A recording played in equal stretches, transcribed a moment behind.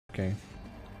Okay.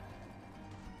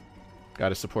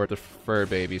 Gotta support the fur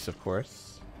babies, of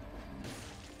course.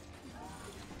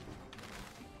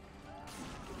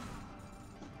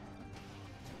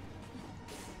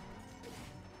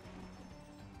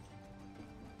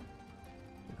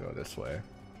 Go this way.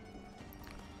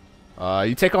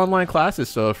 You take online classes,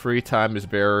 so free time is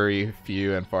very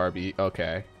few and far be.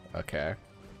 Okay, okay.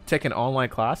 Taking online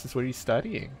classes. What are you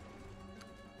studying?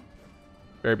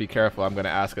 Better be careful. I'm gonna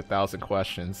ask 1,000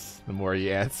 questions. The more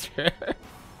you answer.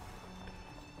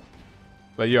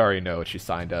 But you already know what you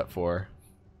signed up for.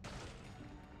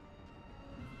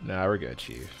 Nah, we're good,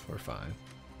 Chief. We're fine.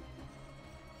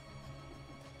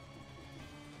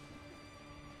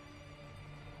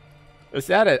 Is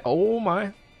that it? Oh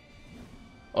my.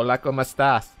 Hola, ¿cómo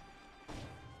estás?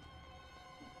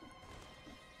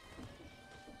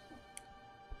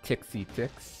 Tixie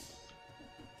Tix.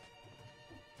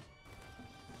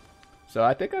 So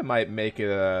I think I might make it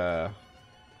a...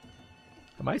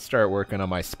 I might start working on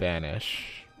my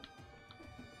Spanish.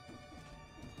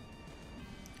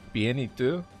 Bien, ¿y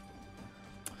tú?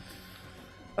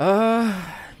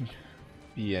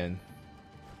 Bien.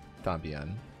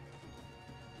 También.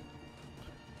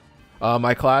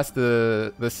 My class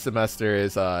this semester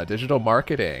is digital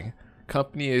marketing.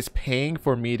 Company is paying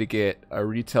for me to get a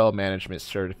retail management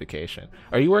certification.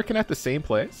 Are you working at the same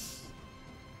place?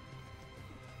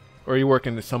 Or are you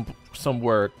working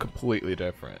somewhere completely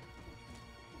different?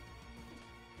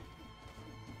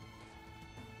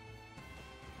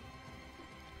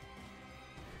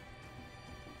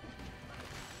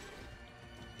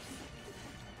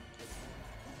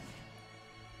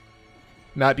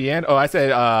 Not bien? Oh, I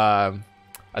said, I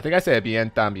think I said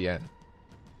bien también.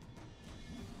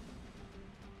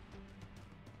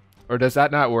 Or does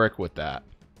that not work with that?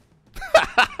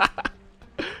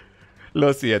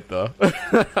 Lo siento.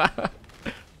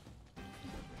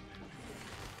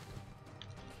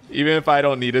 Even if I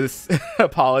don't need to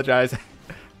apologize,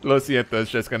 lo siento is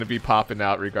just going to be popping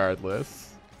out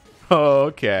regardless. Oh,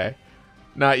 okay.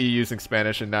 Not you using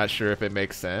Spanish and not sure if it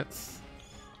makes sense.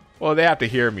 Well, they have to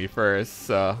hear me first,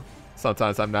 so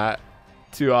sometimes I'm not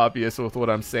too obvious with what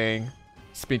I'm saying.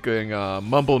 Speaking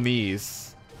mumble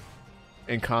knees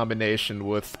in combination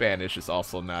with Spanish is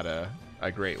also not a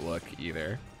great look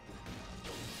either.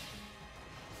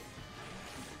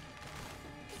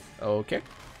 Okay.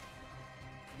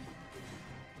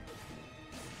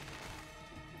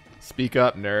 Speak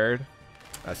up, nerd.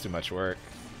 That's too much work.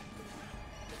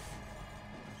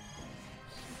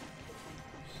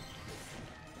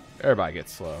 Everybody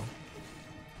gets slow.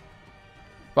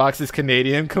 Fox is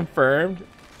Canadian, confirmed.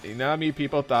 You know how many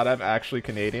people thought I'm actually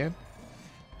Canadian?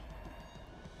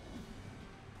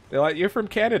 They're like, you're from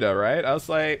Canada, right? I was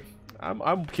like,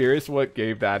 I'm curious what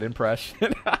gave that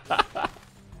impression.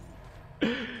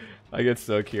 I get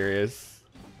so curious.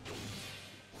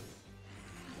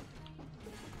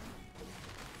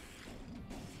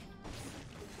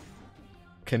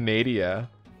 Canada.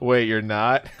 Wait, you're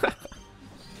not?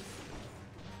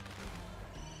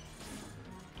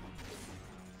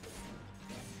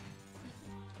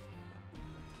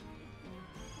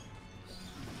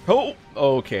 Oh,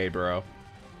 okay, bro.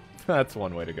 That's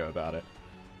one way to go about it.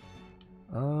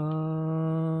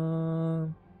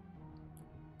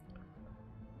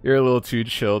 You're a little too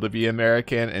chill to be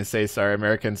American and say sorry.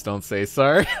 Americans don't say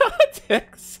sorry.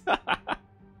 Dicks.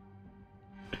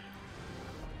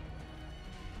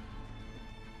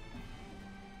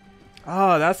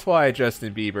 Oh, that's why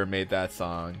Justin Bieber made that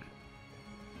song.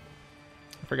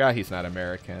 I forgot he's not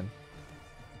American.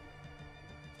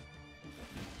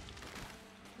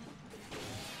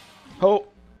 Oh,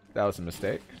 that was a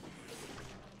mistake.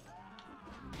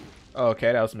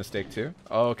 Okay, that was a mistake too.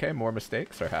 Okay, more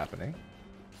mistakes are happening.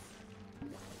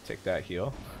 Take that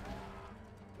heal.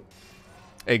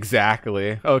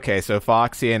 Exactly. Okay, so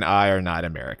Foxy and I are not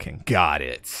American. Got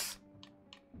it.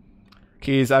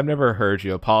 Keys, I've never heard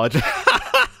you apologize.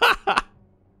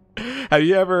 Have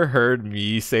you ever heard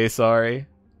me say sorry?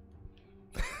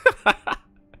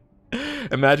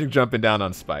 Imagine jumping down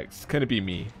on spikes. Couldn't be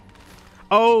me.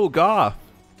 Oh, Goff.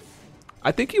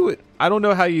 I think you would... I don't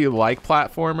know how you like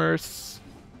platformers.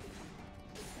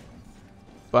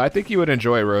 But I think you would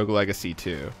enjoy Rogue Legacy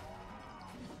too.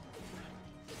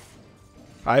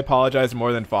 I apologize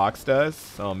more than Fox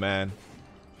does? Oh, man.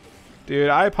 Dude,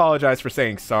 I apologize for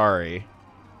saying sorry.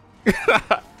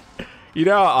 You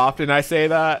know how often I say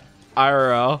that?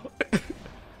 IRL.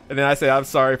 And then I say I'm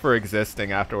sorry for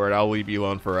existing afterward. I'll leave you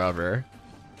alone forever.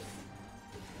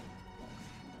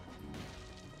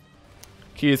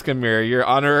 Keys, come here. You're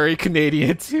honorary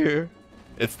Canadian too.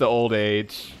 It's the old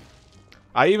age.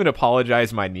 I even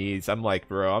apologize my needs. I'm like,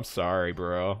 bro, I'm sorry,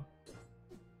 bro.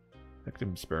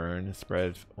 Victims burn,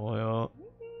 spread oil.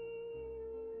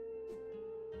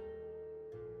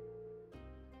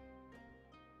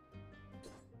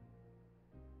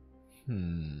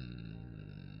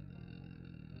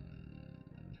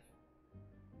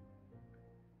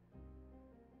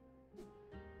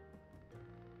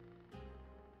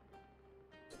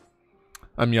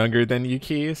 I'm younger than you,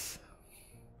 Keys.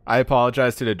 I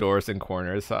apologize to the doors and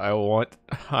corners. I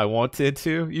wanted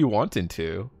to. You wanted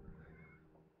to.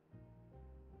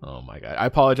 Oh my god. I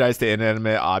apologize to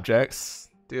inanimate objects.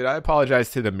 Dude, I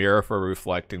apologize to the mirror for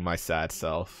reflecting my sad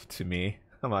self to me.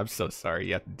 I'm so sorry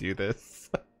you have to do this.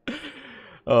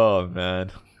 Oh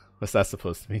man. What's that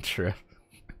supposed to mean, Trip?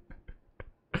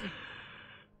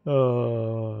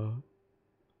 Oh.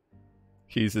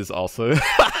 Keys is also...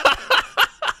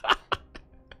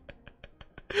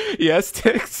 Yes,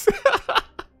 Tix.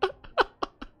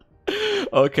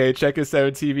 Okay, check his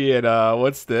 7TV and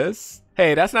what's this?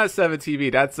 Hey, that's not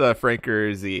 7TV, that's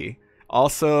Franker Z.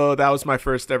 Also, that was my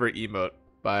first ever emote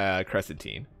by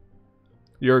Crescentine.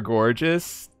 You're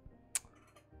gorgeous.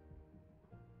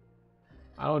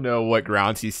 I don't know what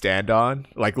grounds you stand on.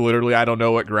 Like literally, I don't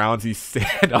know what grounds you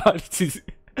stand on to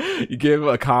you give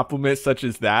a compliment such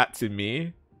as that to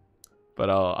me. But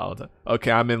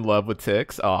okay, I'm in love with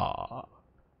Tix. Aw.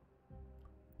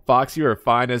 Fox, you are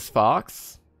fine as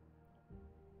Fox.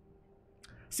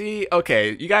 See,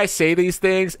 okay, you guys say these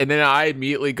things, and then I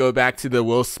immediately go back to the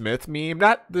Will Smith meme.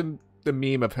 Not the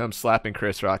meme of him slapping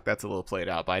Chris Rock. That's a little played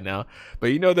out by now. But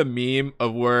you know the meme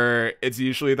of where it's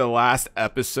usually the last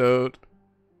episode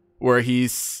where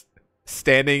he's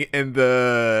standing in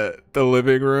the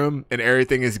living room and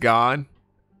everything is gone,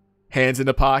 hands in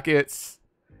the pockets.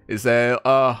 Is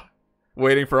that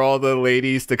waiting for all the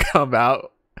ladies to come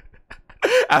out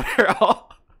after all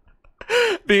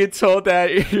being told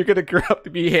that you're gonna grow up to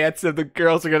be handsome, the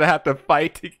girls are gonna have to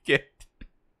fight to get.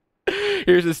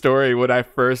 Here's the story. When I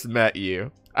first met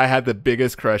you, I had the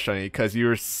biggest crush on you because you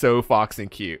were so fox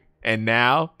and cute, and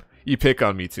now you pick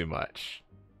on me too much.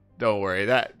 Don't worry,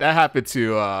 that happened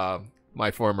to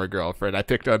my former girlfriend. I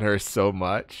picked on her so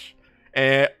much,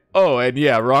 and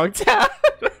yeah, wrong tab.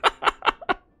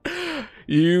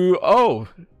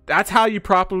 That's how you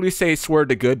properly say swear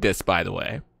to goodness, by the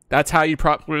way. That's how you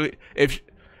properly... If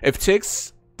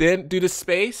Tix didn't do the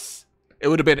space, it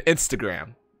would have been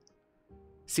Instagram.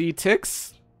 See,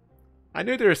 Tix? I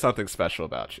knew there was something special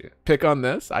about you. Pick on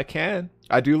this? I can.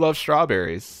 I do love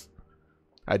strawberries.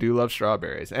 I do love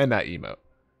strawberries. And that emote.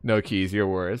 No keys, your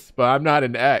words. But I'm not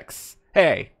an ex.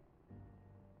 Hey.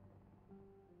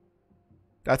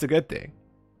 That's a good thing.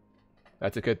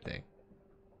 That's a good thing.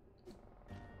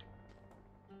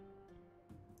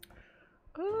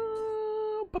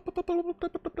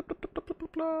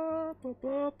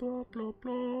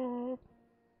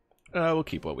 We'll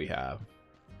keep what we have.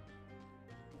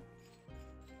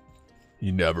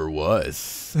 You never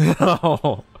was.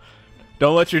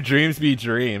 Don't let your dreams be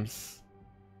dreams.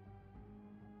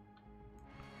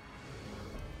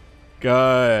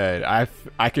 Good.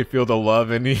 I can feel the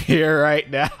love in here right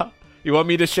now. You want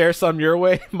me to share some your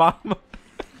way, Mama?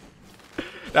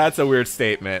 That's a weird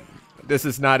statement. This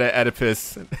is not an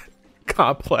Oedipus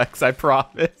complex, I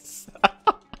promise.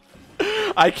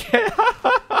 I can't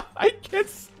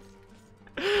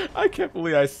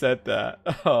believe I said that.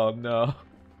 Oh no.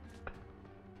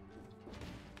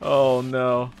 Oh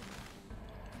no.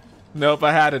 Nope,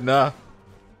 I had enough.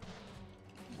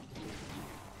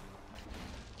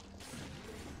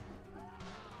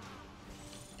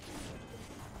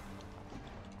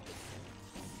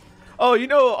 Oh, you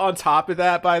know, on top of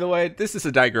that, by the way, this is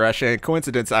a digression.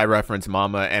 Coincidence, I referenced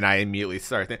Mama, and I immediately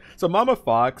started thinking. So Mama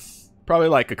Fox, probably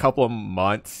like a couple of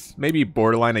months, maybe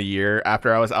borderline a year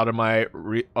after I was out of my,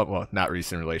 well, not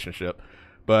recent relationship,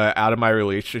 but out of my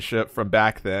relationship from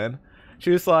back then,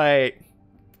 she's like,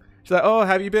 oh,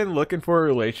 have you been looking for a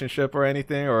relationship or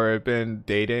anything, or been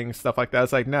dating, stuff like that? I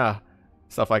was like, nah,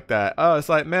 stuff like that. Oh, it's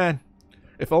like, man,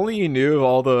 if only you knew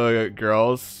all the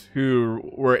girls who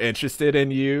were interested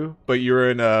in you, but you were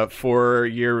in a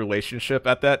 4-year relationship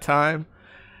at that time.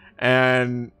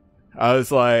 And I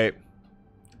was like,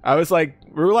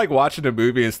 we were like watching a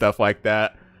movie and stuff like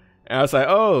that. And I was like,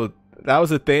 oh, that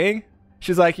was a thing?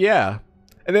 She's like, yeah.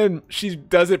 And then she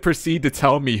doesn't proceed to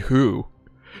tell me who.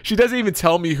 She doesn't even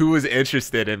tell me who was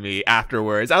interested in me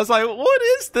afterwards. I was like, what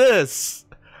is this?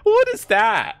 What is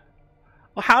that?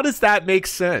 How does that make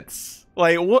sense?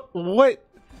 Like, what?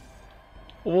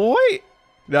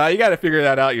 Nah, you gotta figure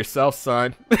that out yourself,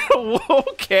 son.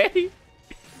 Okay.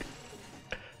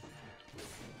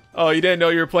 Oh, you didn't know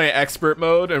you were playing expert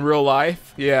mode in real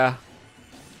life? Yeah.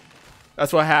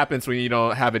 That's what happens when you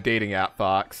don't have a dating app,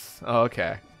 Fox. Oh,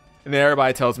 okay. And then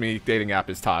everybody tells me dating app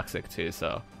is toxic too,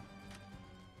 so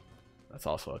that's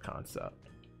also a concept.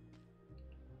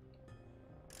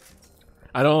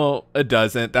 I don't. It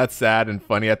doesn't. That's sad and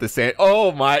funny at the same.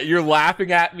 Oh my! You're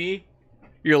laughing at me.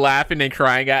 You're laughing and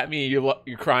crying at me.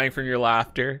 You're crying from your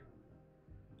laughter.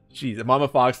 Jeez, Mama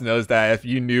Fox knows that if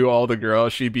you knew all the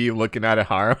girls, she'd be looking at it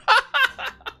harm.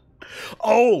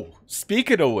 Oh,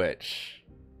 speaking of which.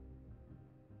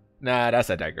 Nah, that's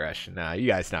a digression. Nah, you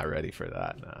guys not ready for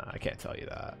that. Nah, I can't tell you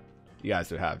that. You guys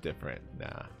would have different.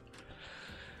 Nah.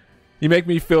 You make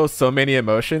me feel so many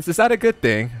emotions. Is that a good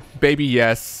thing? Baby,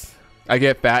 yes. I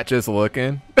get fat just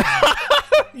looking.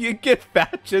 You get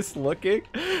fat just looking?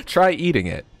 Try eating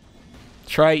it.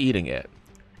 Try eating it.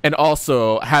 And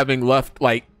also having left,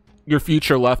 like, your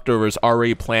future leftovers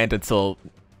already planned until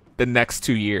the next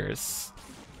 2 years.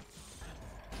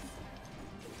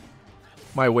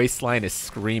 My waistline is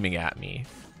screaming at me.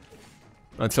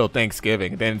 Until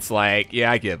Thanksgiving. Then it's like,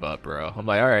 yeah, I give up, bro. I'm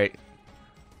like, alright.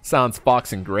 Sounds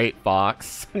foxing great,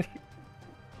 Fox.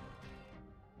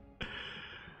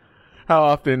 How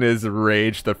often is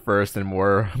rage the first and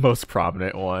most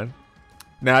prominent one?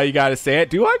 Now you gotta say it.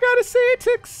 Do I gotta say it,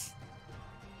 Tix?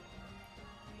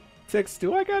 Tix,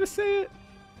 do I gotta say it?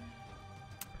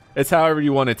 It's however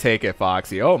you want to take it,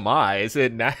 Foxy. Oh my, is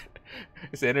it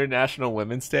International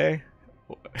Women's Day?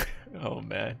 Oh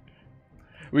man.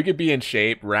 We could be in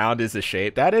shape. Round is a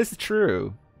shape. That is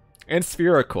true. And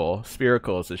spherical.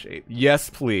 Spherical is a shape. Yes,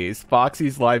 please.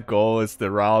 Foxy's life goal is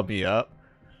to rile me up.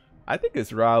 I think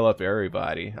it's rile up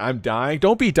everybody. I'm dying.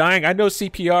 Don't be dying. I know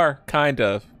CPR. Kind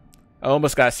of. I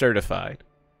almost got certified.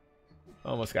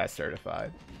 Almost got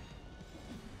certified.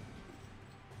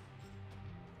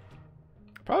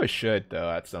 Probably should,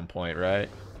 though, at some point, right?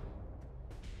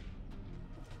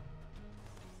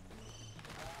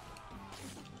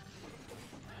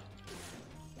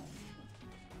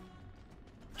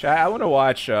 Chat, I want to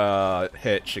watch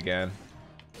Hitch again.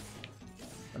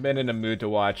 I've been in the mood to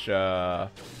watch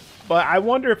but I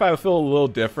wonder if I would feel a little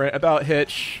different about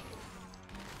Hitch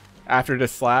after the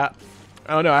slap.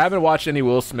 I don't know. I haven't watched any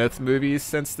Will Smith movies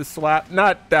since the slap.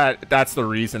 Not that that's the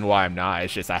reason why I'm not.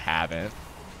 It's just I haven't.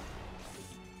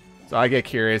 So I get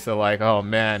curious of like, oh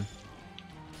man.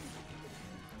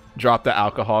 Drop the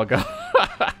alcohol gun.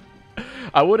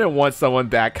 I wouldn't want someone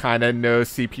that kind of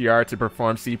knows CPR to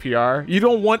perform CPR. You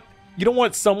don't want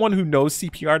someone who knows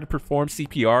CPR to perform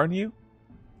CPR on you?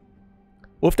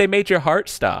 What if they made your heart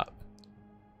stop?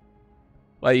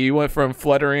 Like you went from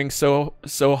fluttering so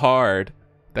hard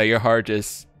that your heart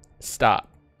just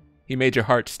stopped. He made your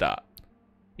heart stop.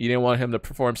 You didn't want him to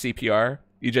perform CPR.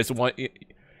 He just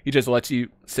lets you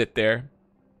sit there,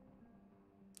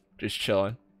 just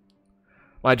chilling.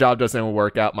 My job doesn't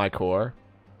work out my core.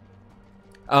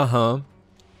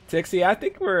 Tixie, I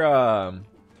think you're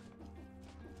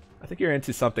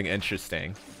into something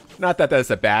interesting. Not that that's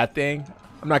a bad thing.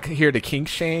 I'm not here to kink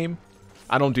shame.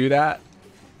 I don't do that.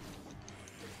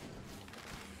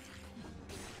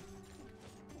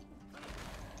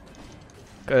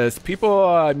 Because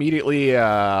people immediately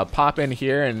pop in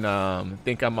here and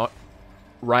think I'm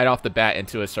right off the bat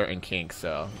into a certain kink,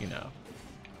 so, you know.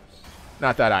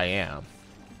 Not that I am.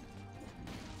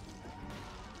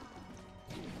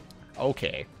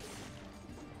 Okay.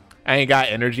 I ain't got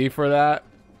energy for that.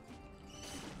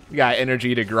 You got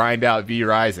energy to grind out V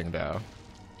Rising, though.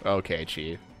 Okay,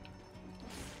 Chief.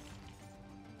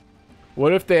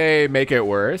 What if they make it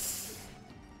worse?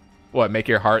 What, make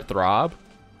your heart throb?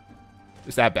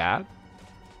 Is that bad?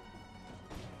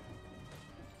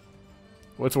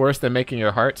 What's worse than making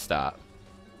your heart stop?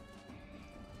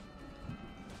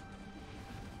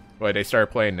 What, they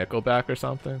started playing Nickelback or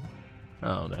something? I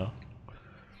don't know.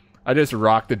 I just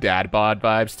rocked the dad bod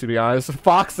vibes, to be honest.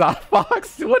 Fox off,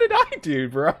 Fox. What did I do,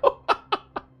 bro?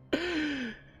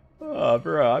 Oh,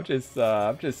 bro, I'm just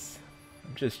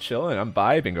chilling. I'm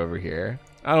vibing over here.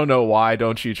 I don't know why.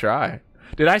 Don't you try?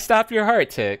 Did I stop your heart,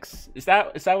 Tix? Is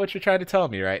that what you're trying to tell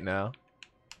me right now?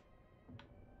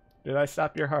 Did I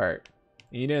stop your heart?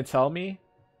 You didn't tell me?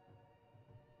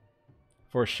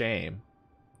 For shame.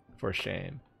 For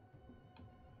shame.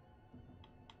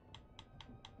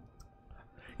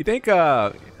 You think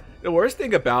the worst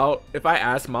thing about if I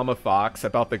asked Mama Fox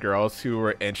about the girls who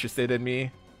were interested in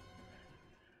me,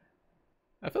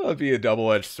 I feel it'd be a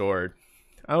double-edged sword.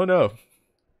 I don't know.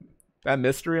 That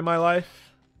mystery in my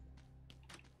life?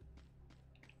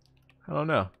 I don't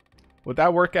know. Would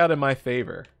that work out in my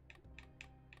favor?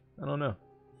 I don't know.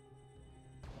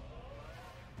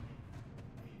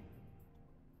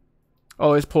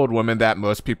 Always pulled women that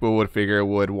most people would figure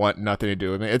would want nothing to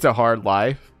do with me. It's a hard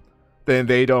life. Then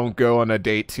they don't go on a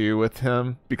date too with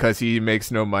him because he makes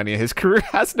no money. His career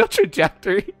has no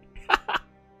trajectory.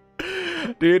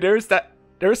 Dude, there's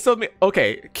so many.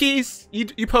 Okay, Keys,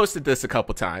 you posted this a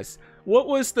couple times. What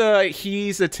was the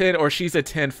he's a 10 or she's a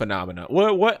 10 phenomena?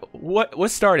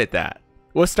 What started that?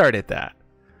 What started that?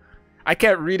 I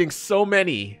kept reading so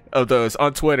many of those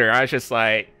on Twitter. I was just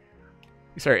like,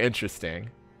 these are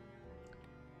interesting.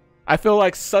 I feel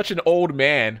like such an old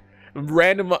man.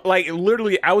 Random, like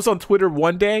literally, I was on Twitter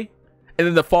one day, and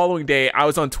then the following day I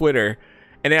was on Twitter,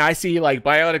 and then I see like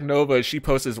Biotic Nova. She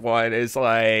posts one. It's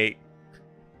like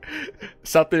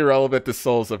something relevant to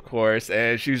Souls, of course,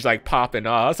 and she's like popping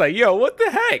off. I was like, yo, what the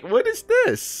heck? What is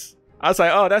this? I was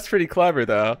like, oh, that's pretty clever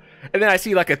though. And then I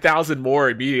see like 1,000 more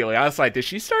immediately. I was like, did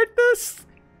she start this?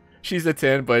 She's a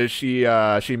 10, but she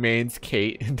mains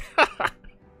Kate.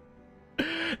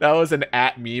 That was an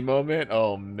at me moment.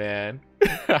 Oh man.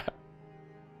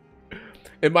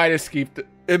 It might have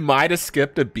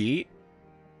skipped a beat.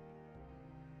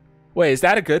 Wait, is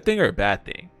that a good thing or a bad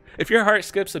thing? If your heart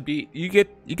skips a beat, you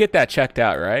get that checked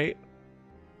out, right?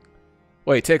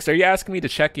 Wait, Tix, are you asking me to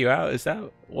check you out? Is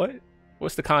that what?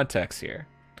 What's the context here?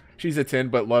 She's a 10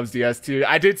 but loves DS2.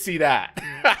 I did see that.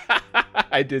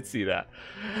 I did see that.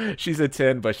 She's a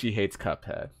 10 but she hates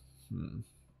Cuphead.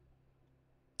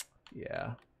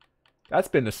 Yeah. That's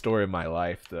been the story of my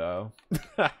life though.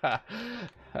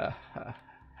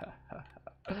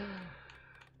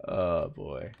 Oh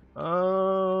boy.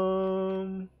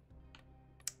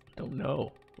 Don't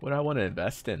know. What do I want to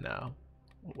invest in now?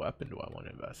 What weapon do I want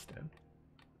to invest in?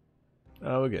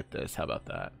 Oh, we'll get this. How about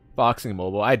that? Boxing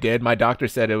Mobile. I did. My doctor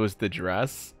said it was the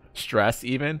stress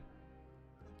even.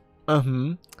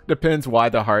 Depends why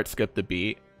the heart skipped the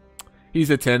beat. He's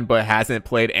a 10 but hasn't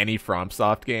played any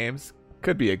FromSoft games.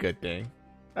 Could be a good thing.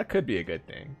 That could be a good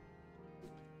thing.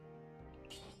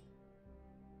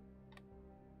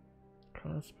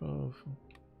 Crossbow.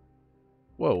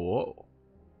 Whoa.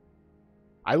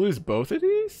 I lose both of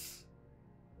these?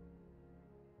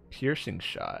 Piercing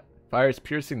shot. Fires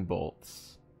piercing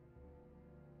bolts.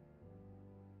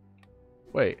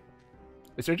 Wait.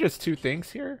 Is there just 2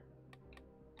 things here?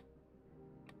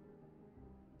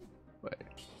 Wait.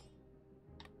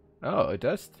 Oh, it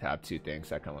does have 2 things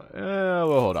that come on.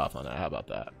 We'll hold off on that. How about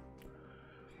that?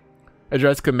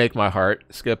 Address could make my heart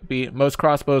skip a beat. Most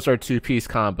crossbows are 2-piece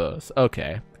combos.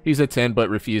 Okay. He's a 10 but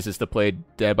refuses to play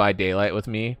Dead by Daylight with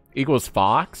me. Equals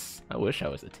Fox? I wish I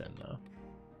was a 10 though.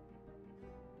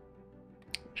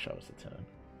 Wish I was a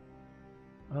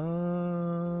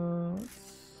 10.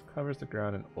 Covers the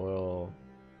ground in oil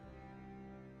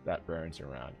that burns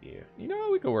around you. You know,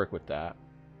 we could work with that.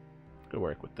 Could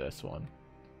work with this one.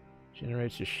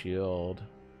 Generates a shield.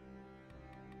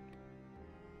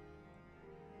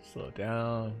 Slow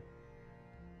down.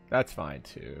 That's fine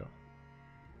too.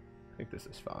 I think this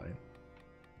is fine.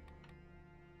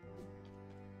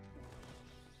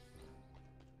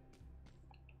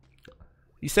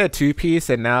 You said 2-piece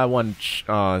and now I want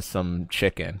some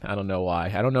chicken. I don't know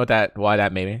why. I don't know why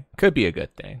that made me. Could be a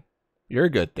good thing. You're a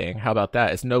good thing. How about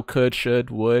that? It's no could, should,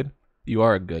 would. You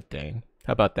are a good thing.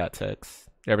 How about that, Tix?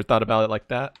 You ever thought about it like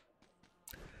that?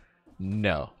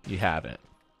 No, you haven't.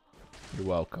 You're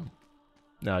welcome.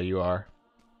 No, you are.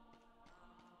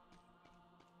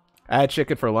 I had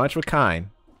chicken for lunch. What kind?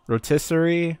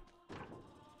 Rotisserie?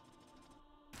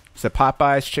 Is it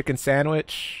Popeye's chicken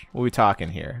sandwich? What are we talking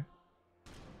here?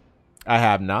 I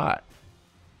have not.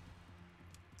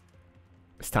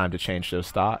 It's time to change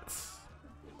those thoughts.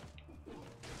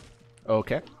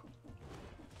 Okay.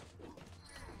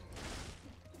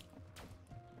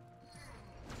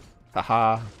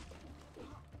 Haha.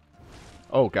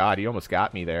 Oh god, he almost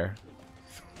got me there.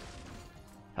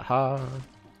 Haha.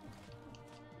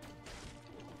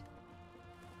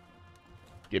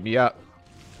 Get me up.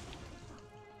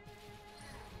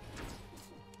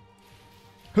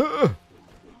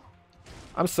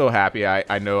 I'm so happy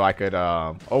I know I could,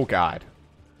 oh god.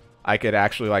 I could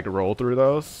actually, like, roll through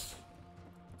those.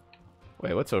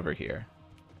 Wait, what's over here?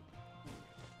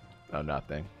 Oh,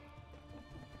 nothing.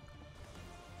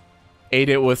 Ate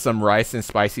it with some rice and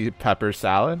spicy pepper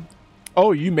salad.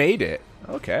 Oh, you made it.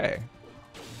 Okay.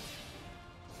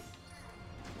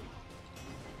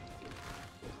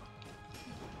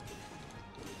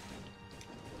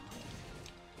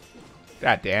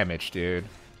 That damage, dude.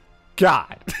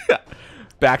 God.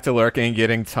 Back to lurking,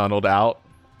 getting tunneled out.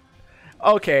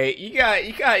 Okay, you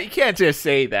can't just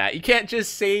say that. You can't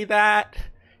just say that.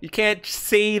 You can't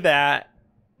say that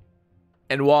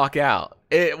and walk out.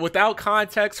 Without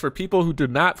context for people who do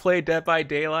not play Dead by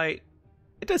Daylight,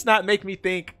 It does not make me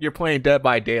think you're playing Dead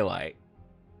by Daylight.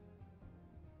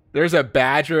 There's a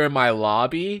badger in my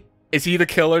lobby. Is he the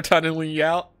killer tunneling you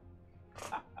out?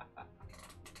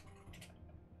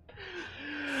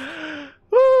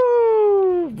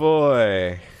 Woo,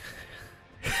 boy.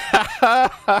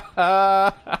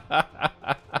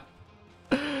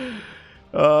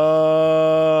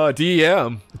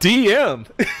 DM.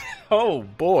 Oh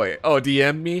boy. Oh,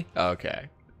 DM me? Okay.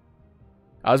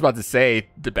 I was about to say,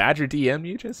 did Badger DM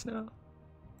you just now?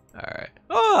 Alright.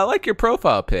 Oh, I like your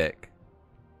profile pic.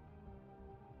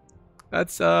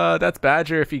 That's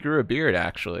Badger if he grew a beard,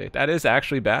 actually. That is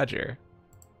actually Badger.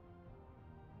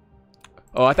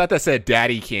 Oh, I thought that said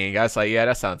Daddy King. I was like, yeah,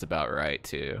 that sounds about right,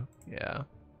 too. Yeah,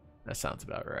 that sounds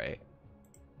about right.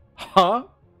 Huh?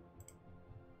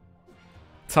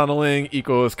 Tunneling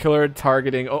equals killer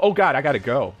targeting. Oh God, I gotta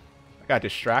go. I got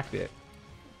distracted.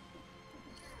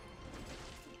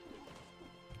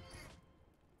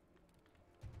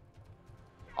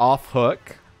 Off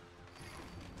hook.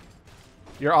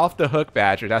 You're off the hook,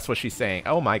 Badger. That's what she's saying.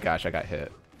 Oh my gosh, I got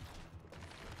hit.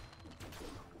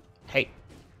 Hey.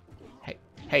 Hey.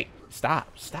 Hey.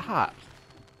 Stop. Stop.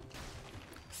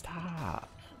 Stop.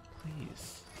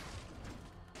 Please.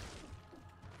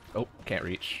 Oh, can't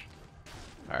reach.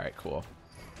 Alright, cool.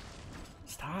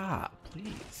 Stop,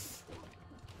 please.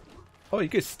 Oh, you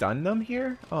could stun them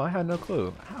here? Oh, I had no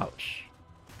clue. Ouch.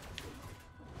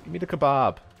 Give me the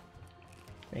kebab.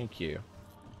 Thank you.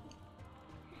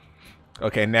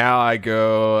 Okay, now I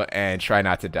go and try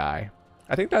not to die.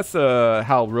 I think that's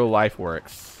how real life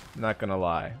works. I'm not gonna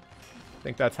lie. I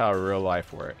think that's how real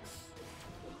life works.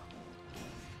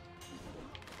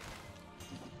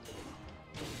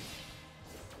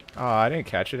 Oh, I didn't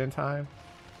catch it in time.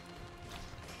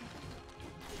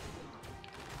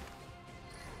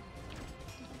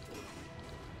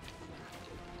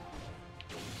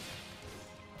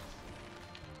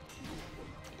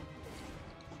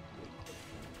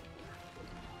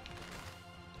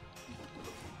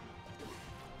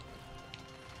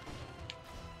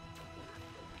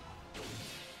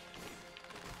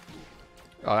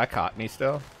 Oh, that caught me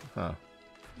still? Huh.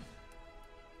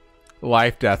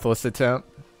 Life deathless attempt.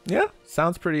 Yeah,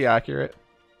 sounds pretty accurate.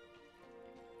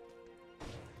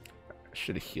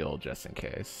 Should heal just in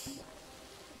case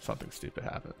something stupid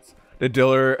happens. The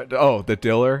Diller. Oh, the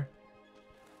Diller.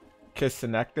 Kiss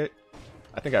Synectic.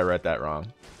 I think I read that wrong.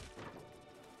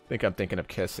 I think I'm thinking of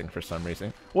kissing for some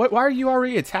reason. What? Why are you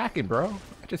already attacking, bro?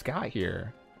 I just got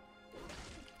here.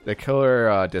 The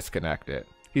killer disconnected.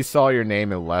 He saw your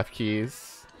name in left keys.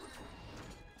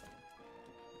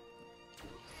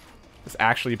 It's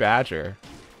actually Badger.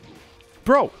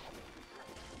 Bro!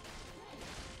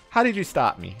 How did you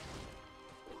stop me?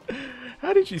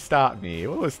 How did you stop me?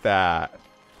 What was that?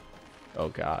 Oh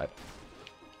God.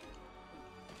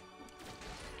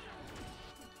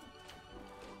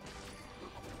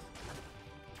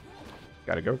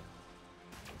 Gotta go.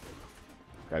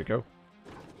 Gotta go.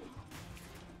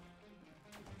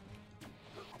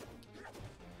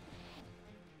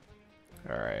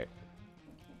 Alright.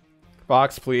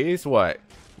 Fox, please? What?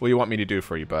 What do you want me to do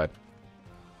for you, bud?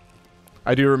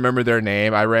 I do remember their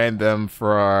name. I ran them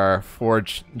for 4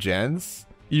 gens.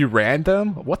 You ran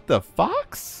them? What the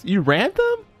Fox? You ran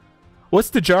them? What's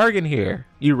the jargon here?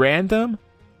 You ran them?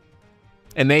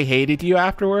 And they hated you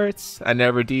afterwards? I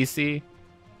never DC.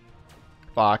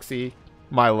 Foxy,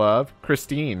 my love.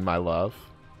 Christine, my love.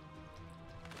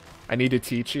 I need to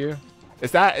teach you.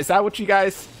 Is that what you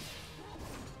guys...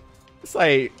 It's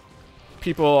like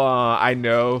people I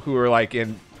know who are like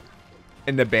in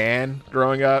the band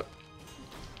growing up,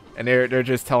 and they're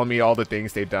just telling me all the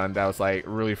things they've done that was like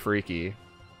really freaky.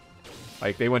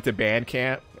 Like they went to band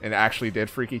camp and actually did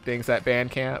freaky things at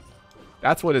band camp.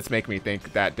 That's what it's making me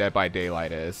think that Dead by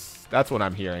Daylight is. That's what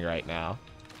I'm hearing right now.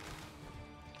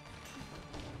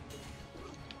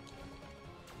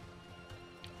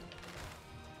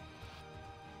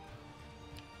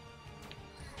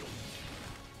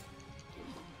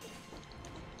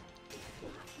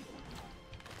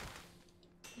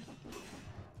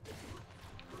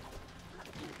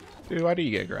 Dude, why do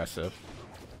you get aggressive?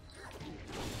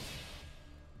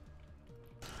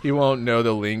 You won't know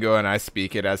the lingo and I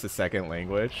speak it as a second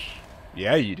language.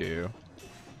 Yeah, you do.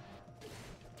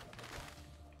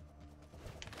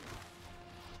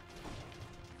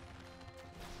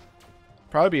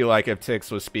 Probably be like if Tix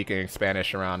was speaking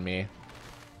Spanish around me.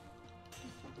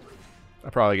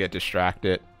 I'd probably get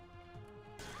distracted.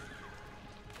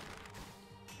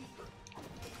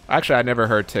 Actually, I never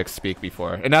heard Tix speak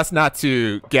before. And that's not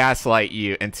to gaslight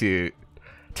you into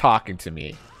talking to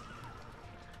me.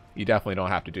 You definitely don't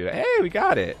have to do that. Hey, we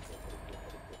got it.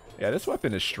 Yeah, this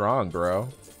weapon is strong, bro.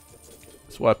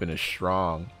 This weapon is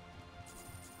strong.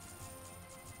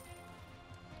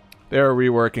 They're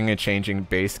reworking and changing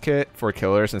base kit for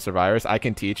killers and survivors. I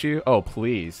can teach you? Oh,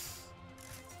 please.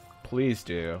 Please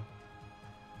do.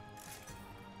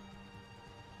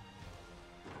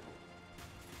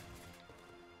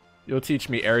 You'll teach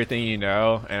me everything you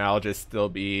know, and I'll just still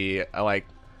be like,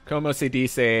 como se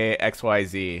dice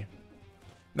XYZ.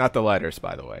 Not the letters,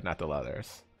 by the way. Not the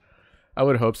letters. I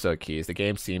would hope so, Keys. The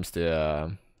game seems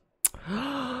to...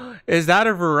 Is that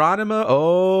a Veronima?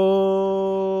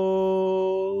 Oh,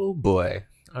 boy.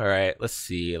 All right, let's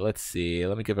see. Let's see.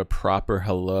 Let me give a proper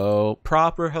hello.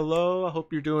 Proper hello. I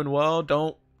hope you're doing well.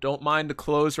 Don't mind the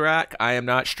clothes rack. I am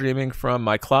not streaming from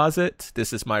my closet.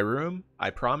 This is my room. I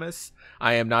promise.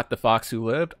 I am not the fox who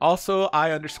lived. Also,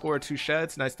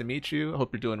 I_2sheds. Nice to meet you. I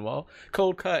hope you're doing well.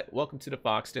 Cold Cut. Welcome to the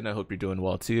Foxton. I hope you're doing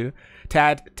well too.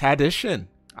 Tadition.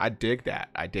 I dig that.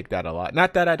 I dig that a lot.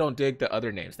 Not that I don't dig the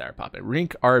other names that are popping.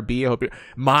 Rink RB. I hope you're...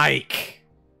 Mike,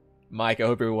 I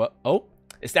hope you're well. Oh,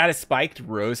 is that a spiked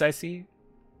rose I see?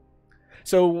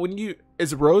 So when you...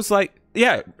 Is rose like...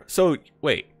 Yeah. So,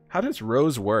 wait. How does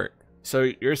rose work? So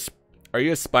are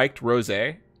you a spiked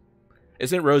rosé?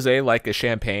 Isn't rosé like a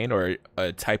champagne or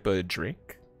a type of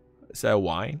drink? Is that a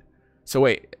wine? So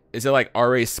wait, is it like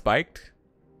RA spiked?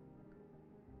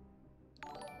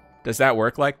 Does that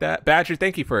work like that? Badger,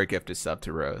 thank you for a gifted sub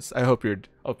to Rose. I hope you're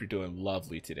doing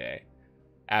lovely today.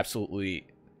 Absolutely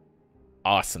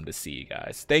awesome to see you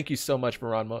guys. Thank you so much,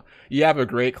 Moranmo. You have a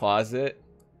great closet.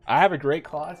 I have a great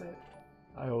closet.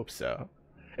 I hope so.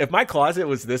 If my closet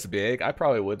was this big, I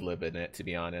probably would live in it, to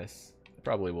be honest. I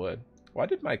probably would. Why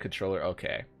did my controller...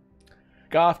 Okay.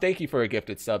 Goff, thank you for a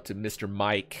gifted sub to Mr.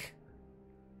 Mike.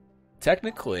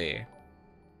 Technically...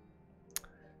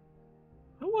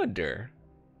 I wonder...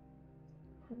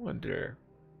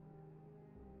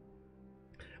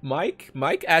 Mike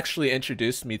actually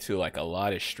introduced me to like a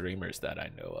lot of streamers that I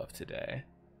know of today.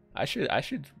 I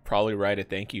should probably write a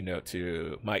thank you note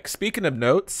to Mike. Speaking of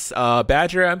notes,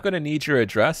 Badger, I'm gonna need your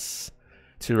address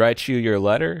to write you your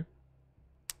letter.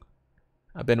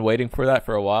 I've been waiting for that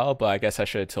for a while, but I guess I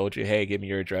should have told you, hey, give me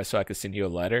your address so I could send you a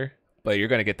letter. But you're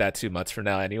gonna get that 2 months from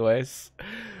now, anyways.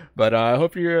 But I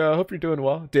hope you're doing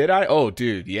well. Did I? Oh,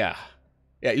 dude, yeah.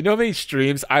 You know how many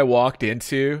streams I walked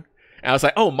into, and I was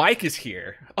like, oh, Mike is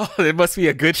here. Oh, it must be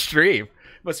a good stream.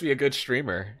 Must be a good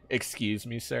streamer. Excuse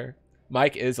me, sir.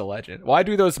 Mike is a legend. Why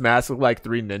do those masks look like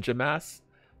 3 ninja masks?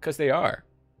 Because they are.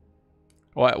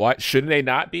 Why shouldn't they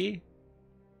not be?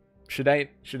 Should I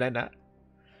not?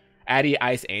 Addy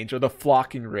Ice Angel, the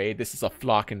flocking raid. This is a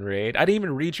flocking raid. I didn't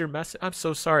even read your message. I'm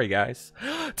so sorry, guys.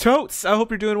 Totes, I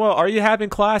hope you're doing well. Are you having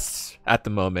class at the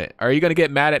moment? Are you going to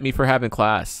get mad at me for having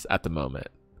class at the moment?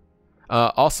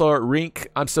 Also, Rink,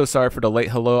 I'm so sorry for the late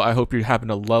hello. I hope you're having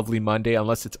a lovely Monday,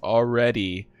 unless it's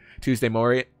already Tuesday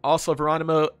morning. Also,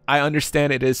 Veronimo, I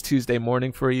understand it is Tuesday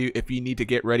morning for you. If you need to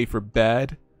get ready for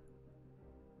bed,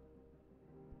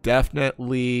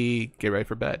 definitely get ready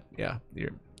for bed. Yeah,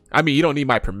 I mean, you don't need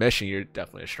my permission. You're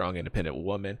definitely a strong, independent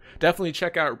woman. Definitely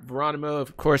check out Veronimo,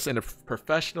 of course, in a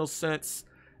professional sense.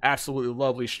 Absolutely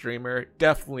lovely streamer.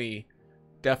 Definitely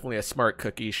a smart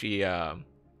cookie. She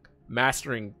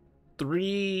mastering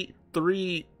three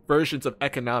versions of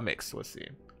economics. Let's see.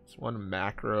 One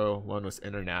macro, one was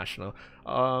international.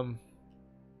 I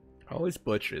always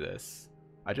butcher this.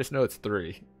 I just know it's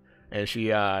 3, and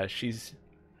she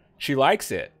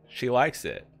likes it. She likes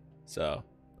it. So,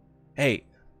 hey.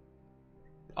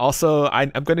 Also,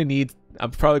 I'm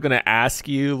probably gonna ask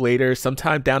you later,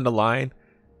 sometime down the line.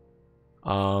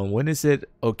 When is it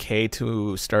okay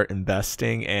to start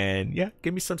investing? And yeah,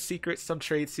 give me some secrets, some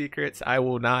trade secrets. I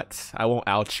won't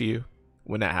out you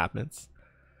when that happens.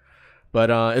 But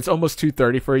it's almost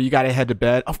 2:30 for you. You gotta head to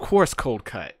bed. Of course, Cold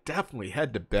Cut. Definitely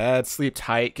head to bed. Sleep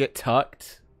tight. Get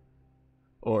tucked.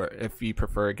 Or if you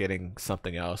prefer getting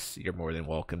something else, you're more than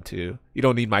welcome to. You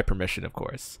don't need my permission, of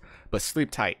course. But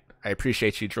sleep tight. I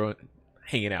appreciate you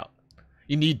hanging out.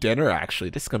 You need dinner,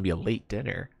 actually. This is gonna be a late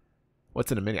dinner.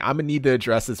 What's in a minute? I'm gonna need the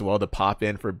address as well to pop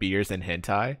in for beers and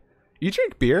hentai. You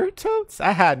drink beer, Totes?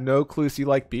 I had no clue you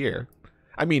like beer.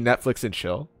 I mean Netflix and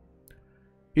chill.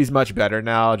 He's much better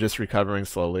now, just recovering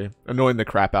slowly. Annoying the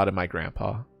crap out of my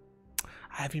grandpa.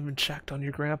 I haven't even checked on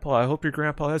your grandpa. I hope your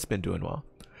grandpa has been doing well.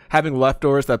 Having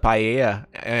leftovers of paella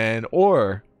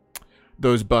or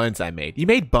those buns I made. You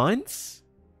made buns?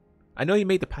 I know you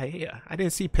made the paella. I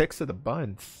didn't see pics of the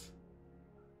buns.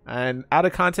 And out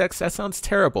of context, that sounds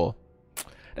terrible.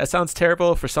 That sounds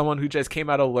terrible for someone who just came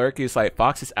out of lurk. He's like,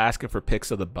 Fox is asking for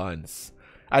pics of the buns.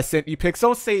 I sent you pics.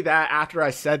 Don't say that after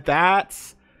I said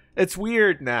that. It's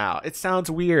weird now. It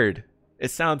sounds weird.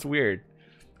 It sounds weird.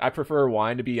 I prefer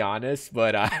wine, to be honest,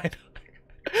 but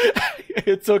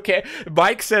it's okay.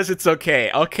 Mike says it's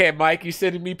okay. Okay, Mike, you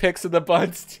sending me pics of the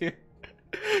buns too?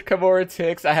 Kamora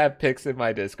Tix, I have pics in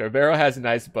my Discord. Vero has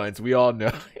nice buns. We all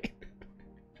know.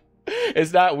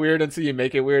 It's not weird until you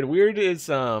make it weird. Weird is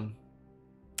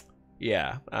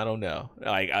yeah, I don't know.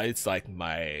 Like it's like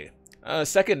my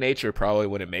second nature probably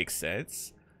wouldn't make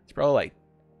sense. It's probably like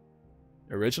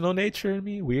original nature to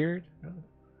me. Weird.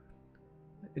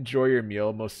 Enjoy your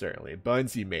meal, most certainly.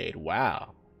 Buns you made.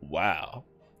 Wow. Wow.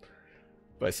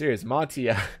 But serious, Monty,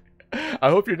 I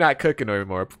hope you're not cooking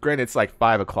anymore. Granted, it's like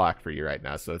 5 o'clock for you right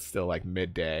now, so it's still like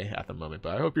midday at the moment.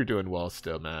 But I hope you're doing well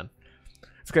still, man.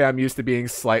 It's okay, I'm used to being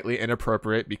slightly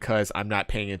inappropriate because I'm not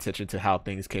paying attention to how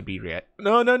things can be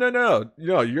No,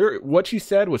 what you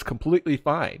said was completely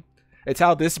fine. It's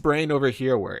how this brain over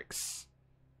here works.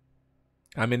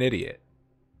 I'm an idiot.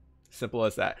 Simple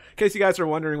as that. In case you guys are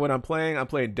wondering what I'm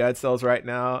playing Dead Cells right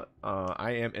now.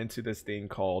 I am into this thing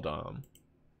called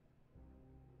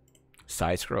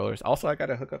side scrollers. Also, I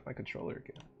gotta hook up my controller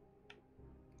again.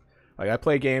 Like I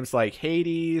play games like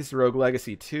Hades, Rogue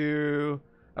Legacy 2.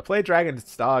 I played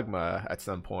Dragon's Dogma at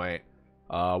some point.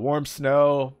 Warm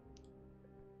Snow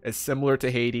is similar to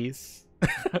Hades.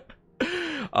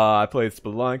 I played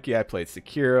Spelunky, I played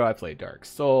Sekiro, I played Dark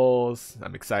Souls.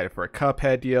 I'm excited for a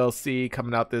Cuphead DLC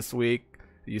coming out this week.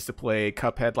 I used to play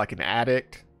Cuphead like an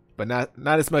addict, but not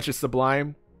as much as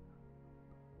Sublime.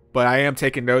 But I am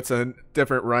taking notes on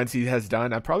different runs he has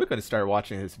done. I'm probably going to start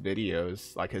watching his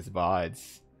videos, like his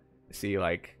VODs. See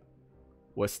like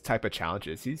what type of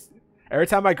challenges every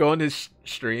time I go on his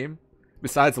stream,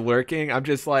 besides lurking, I'm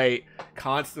just like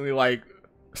constantly like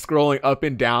scrolling up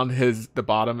and down the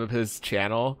bottom of his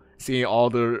channel, seeing all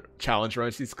the challenge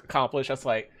runs he's accomplished. I was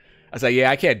like, yeah,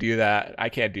 I can't do that.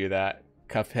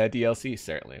 Cuphead DLC,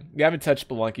 certainly. We haven't touched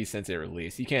Spelunky since it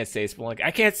released. You can't say Spelunky.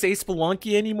 I can't say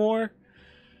Spelunky anymore.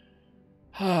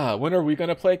 When are we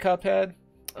gonna play Cuphead?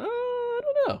 I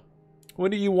don't know.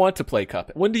 When do you want to play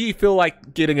Cuphead? When do you feel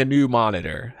like getting a new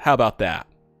monitor? How about that?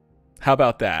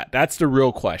 That's the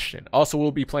real question. Also,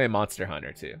 we'll be playing Monster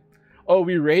Hunter too. Oh,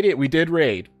 we raided. We did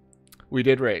raid.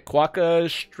 Quokka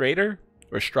Strader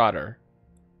or Strader,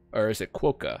 or is it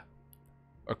Quokka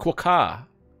or Quokka?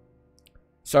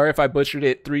 Sorry if I butchered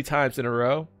it 3 times in a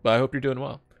row, but I hope you're doing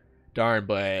well. Darn,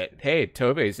 but hey,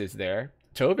 Toves is there.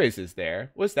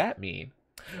 What's that mean?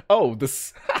 Oh,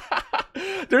 this.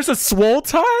 There's a swole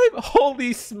time?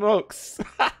 Holy smokes.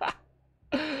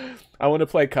 I want to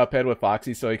play Cuphead with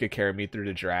Foxy so he could carry me through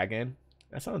the dragon.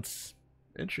 That sounds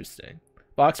interesting.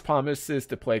 Fox promises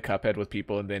to play Cuphead with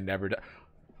people and then never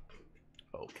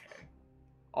Okay.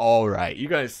 Alright, you're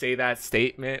going to say that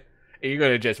statement and you're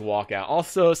going to just walk out.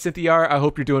 Also, Cynthia, I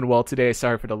hope you're doing well today.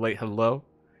 Sorry for the late hello.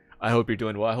 I hope you're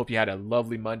doing well. I hope you had a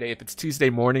lovely Monday. If it's Tuesday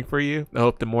morning for you, I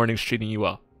hope the morning's treating you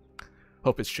well.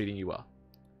 Hope it's treating you well.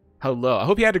 Hello. I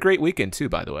hope you had a great weekend too,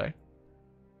 by the way.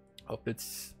 Hope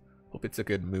it's a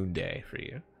good moon day for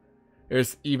you.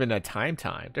 There's even a time.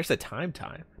 There's a time.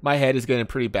 My head is getting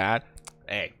pretty bad.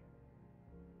 Hey.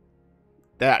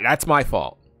 That's my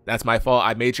fault.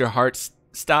 I made your heart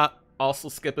stop. Also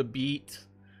skip a beat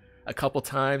a couple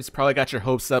times. Probably got your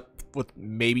hopes up with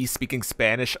maybe speaking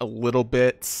Spanish a little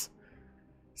bit.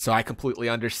 So I completely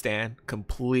understand.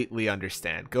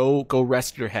 Go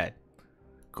rest your head.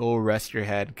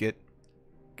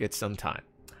 Get some time.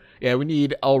 Yeah, we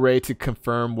need El Rey to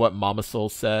confirm what Mama Soul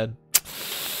said.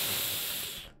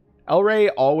 El Rey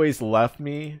always left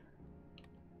me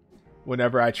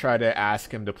whenever I try to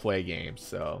ask him to play games.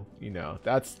 So, you know,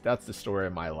 that's the story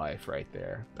of my life right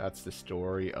there. That's the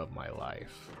story of my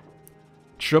life.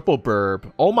 Triple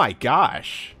burb. Oh my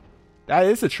gosh. That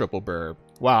is a triple burb.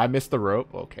 Wow, I missed the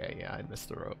rope. Okay, yeah, I missed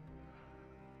the rope.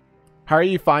 How are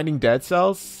you finding Dead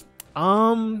Cells?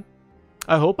 I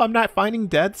hope I'm not finding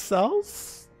Dead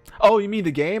Cells. Oh, you mean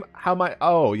the game? How am I?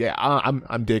 Oh, yeah,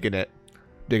 I'm digging it.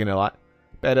 Digging it a lot.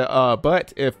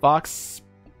 But if Fox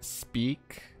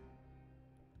speak,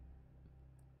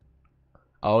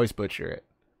 I always butcher it.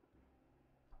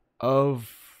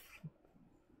 Of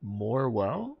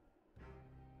Morwell?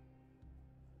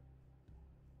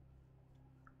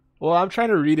 Well, I'm trying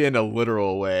to read it in a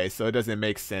literal way, so it doesn't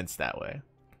make sense that way.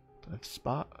 If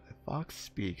Fox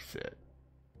speaks it.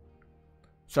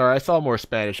 Sorry, I saw more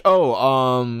Spanish.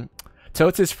 Oh,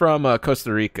 Totes is from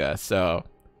Costa Rica, so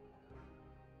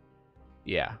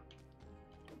yeah.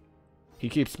 He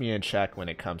keeps me in check when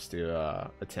it comes to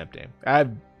attempting. I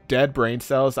have dead brain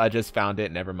cells. I just found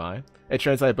it. Never mind. It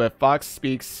translates, but Fox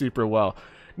speaks super well.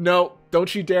 No,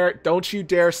 don't you dare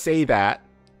say that.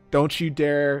 Don't you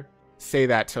dare say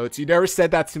that, Totes. You never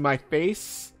said that to my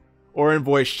face or in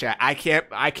voice chat. I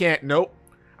can't, nope.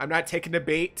 I'm not taking the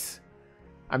bait.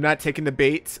 I'm not taking the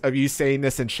bait of you saying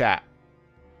this in chat.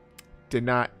 Did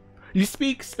not. You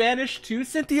speak Spanish too,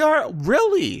 Cynthia?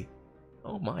 Really?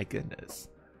 Oh my goodness.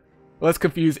 Let's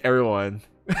confuse everyone.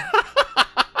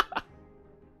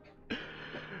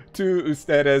 To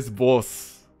ustedes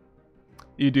vos.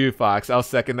 You do, Fox. I'll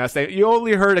second that statement. You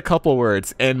only heard a couple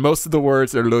words, and most of the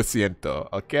words are lo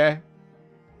siento, okay?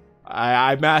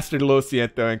 I mastered lo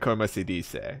siento and como se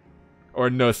dice. Or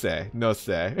no sé, no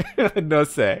sé, no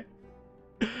sé.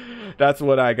 That's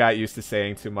what I got used to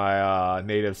saying to my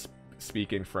native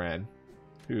speaking friend,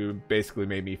 who basically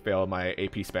made me fail my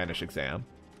AP Spanish exam.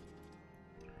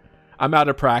 I'm out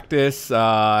of practice,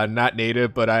 not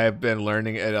native, but I've been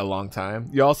learning it a long time.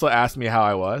 You also asked me how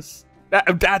I was.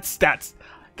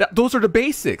 Those are the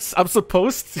basics. I'm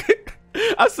supposed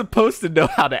to know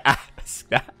how to ask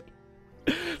that.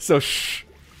 So shh.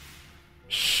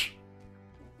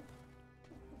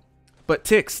 But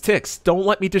Tix, don't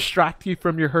let me distract you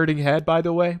from your hurting head, by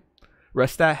the way.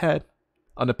 Rest that head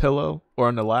on a pillow or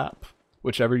on the lap,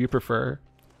 whichever you prefer.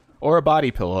 Or a body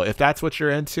pillow. If that's what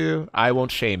you're into, I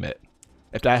won't shame it.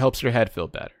 If that helps your head feel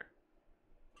better.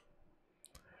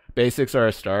 Basics are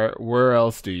a start. Where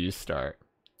else do you start?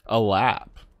 A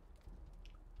lap.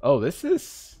 Oh, this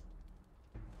is...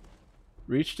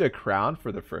 Reached a crown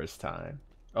for the first time.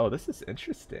 Oh, this is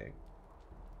interesting.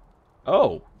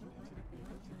 Oh.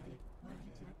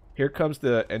 Here comes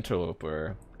the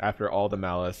interloper. After all the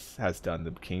malice has done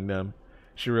the kingdom,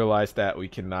 she realized that we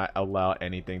cannot allow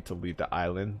anything to leave the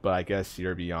island, but I guess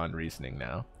you're beyond reasoning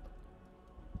now.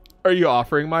 Are you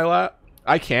offering my lap?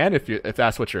 I can if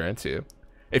that's what you're into.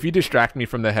 If you distract me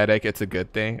from the headache, it's a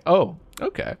good thing. Oh,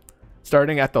 okay.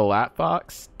 Starting at the lap,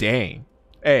 Fox? Dang.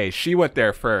 Hey, she went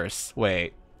there first.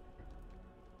 Wait.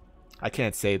 I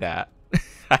can't say that.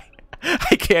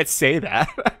 I can't say that.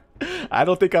 I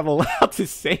don't think I'm allowed to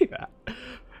say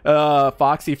that.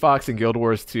 Foxy Fox in Guild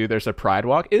Wars 2, there's a Pride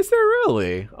Walk. Is there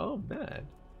really? Oh, man.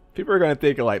 People are going to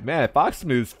think like, man, Fox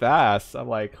moves fast. I'm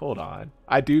like, hold on.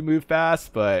 I do move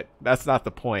fast, but that's not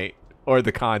the point or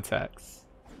the context.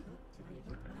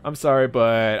 I'm sorry,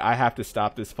 but I have to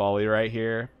stop this folly right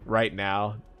here, right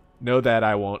now. Know that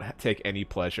I won't take any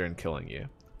pleasure in killing you.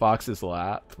 Fox's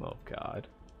lap. Oh, God.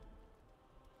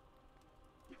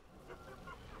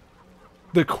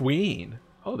 The queen.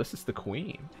 Oh, this is the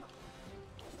queen.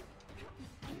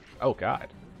 Oh, God.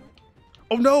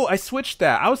 Oh, no, I switched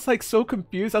that. I was, like, so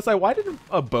confused. I was like, why did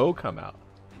a bow come out?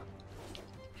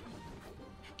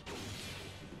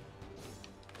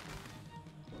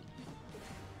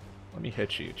 Let me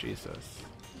hit you, Jesus.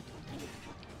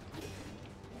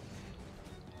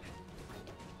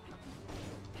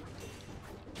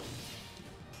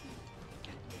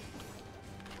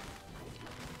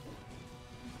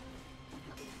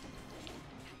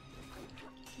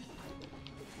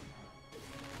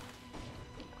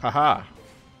 Haha.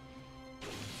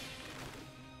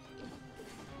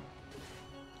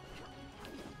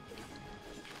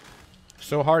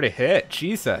 So hard to hit.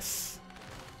 Jesus.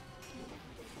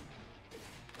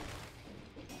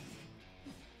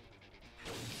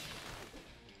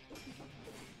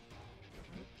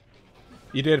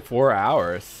 You did 4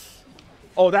 hours.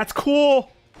 Oh, that's cool.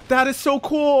 That is so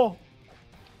cool.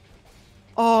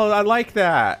 Oh, I like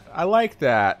that. I like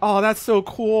that. Oh, that's so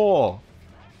cool.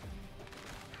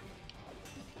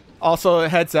 Also,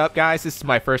 heads up, guys, this is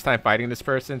my first time fighting this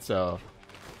person, so...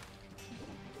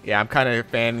 Yeah, I'm kind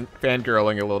of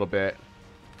fangirling a little bit.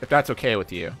 If that's okay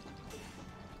with you.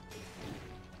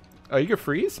 Oh, you can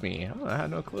freeze me? Oh, I had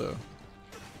no clue.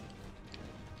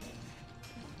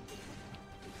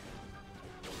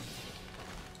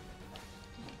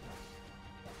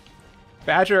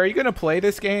 Badger, are you going to play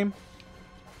this game?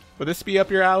 Will this be up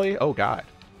your alley? Oh, God.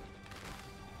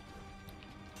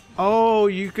 Oh,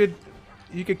 you could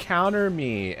counter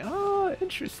me. Oh,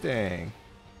 interesting.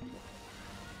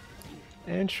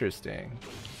 Interesting.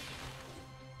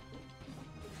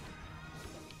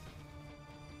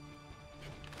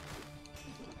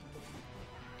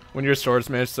 When your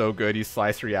swordsman is so good, you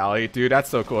slice reality. Dude, that's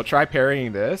so cool. Try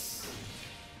parrying this.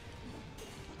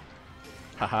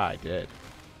 Haha, I did.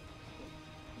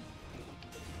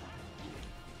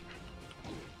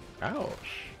 Ouch.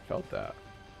 Felt that.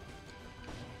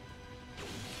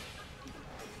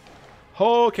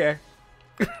 Oh, okay.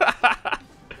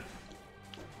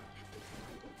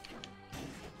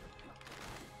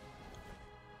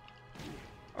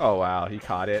 Oh, wow. He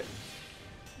caught it.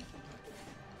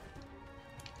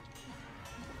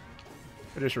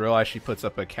 I just realized she puts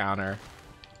up a counter.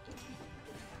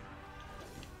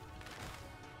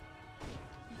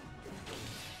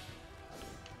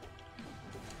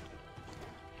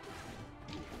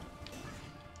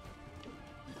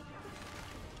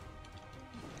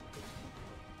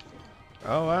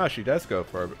 Oh wow, she does go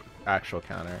for an actual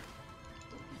counter.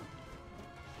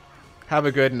 Have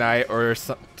a good night or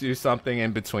do something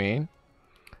in between.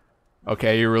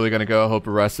 Okay, you're really gonna go. Hope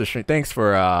the rest of the stream. Thanks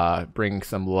for bringing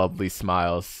some lovely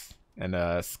smiles and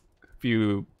a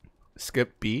few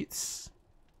skip beats,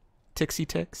 tixie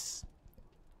ticks,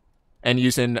 and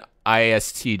using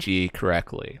ISTG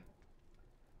correctly.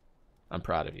 I'm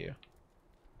proud of you.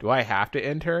 Do I have to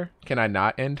end her? Can I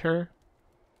not end her?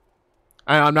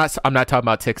 I'm not talking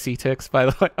about tixie ticks, by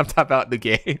the way. I'm talking about the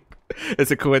game.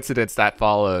 It's a coincidence that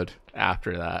followed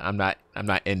after that. I'm not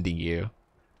ending you.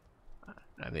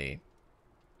 I mean,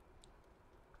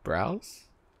 browse?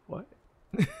 What?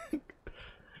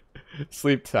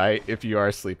 Sleep tight if you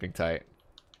are sleeping tight.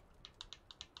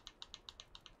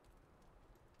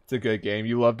 It's a good game.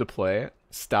 You love to play it.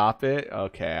 Stop it?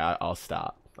 Okay, I'll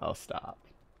stop. I'll stop.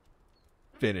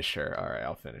 Finish her. Alright,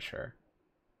 I'll finish her.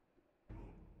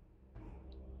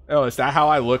 Oh, is that how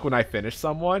I look when I finish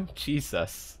someone?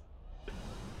 Jesus.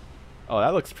 Oh,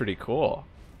 that looks pretty cool.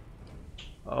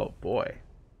 Oh, boy.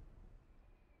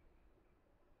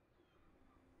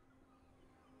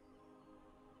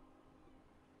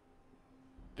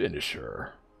 Finish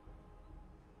her.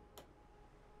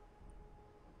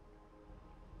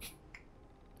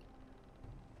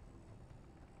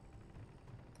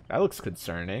 That looks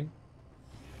concerning.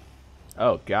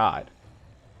 Oh, God.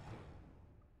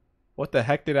 What the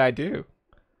heck did I do?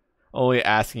 Only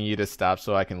asking you to stop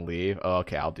so I can leave. Oh,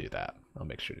 okay, I'll do that. I'll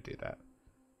make sure to do that.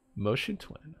 Motion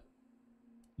twin.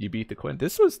 You beat the Quinn.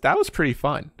 That was pretty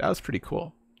fun. That was pretty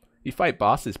cool. You fight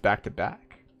bosses back to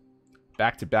back.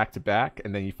 Back to back to back,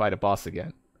 and then you fight a boss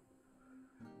again.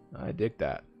 I dig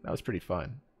that. That was pretty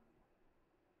fun.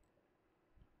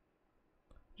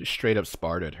 Just straight up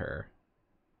Sparted her.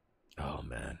 Oh,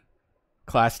 man.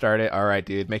 Class started. Alright,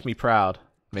 dude. Make me proud.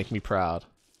 Make me proud.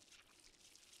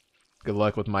 Good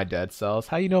luck with my dead cells.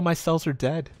 How you know my cells are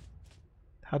dead?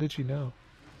 How did you know?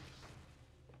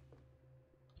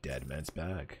 Dead man's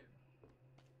bag.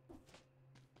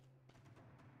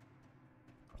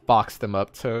 Box them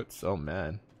up, totes. Oh,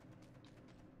 man.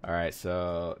 Alright,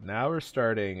 so now we're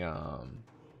starting,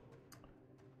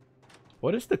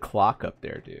 what does the clock up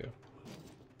there do?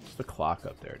 What's the clock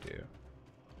up there do?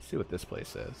 Let's see what this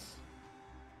place is.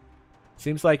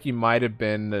 Seems like you might have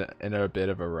been in a bit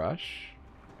of a rush.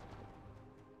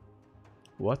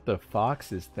 What the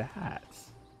fox is that?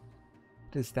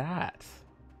 What is that?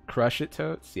 Crush it,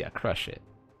 totes? Yeah, crush it.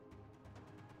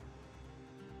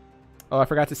 Oh, I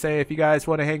forgot to say, if you guys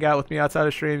want to hang out with me outside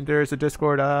of stream, there's a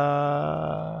Discord.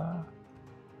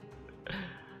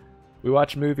 We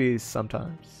watch movies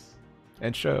sometimes.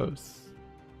 And shows.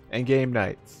 And game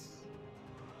nights.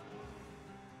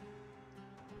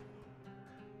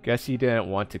 Guess he didn't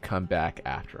want to come back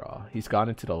after all. He's gone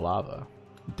into the lava.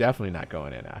 Definitely not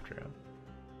going in after him.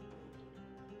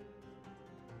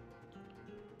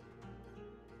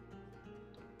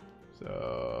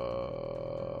 So...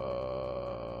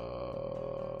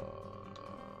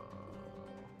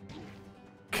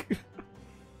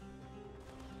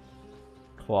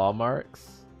 Claw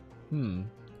marks?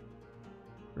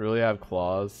 Really have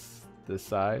claws this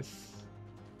size?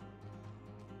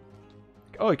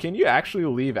 Oh, can you actually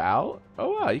leave out?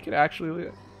 Oh wow, you can actually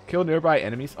kill nearby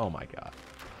enemies? Oh my god.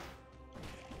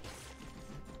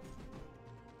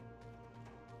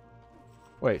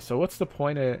 Wait, so what's the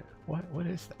point of... What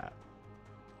is that?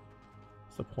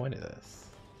 What's the point of this?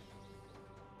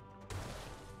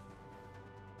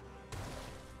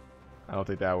 I don't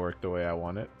think that worked the way I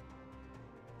want it.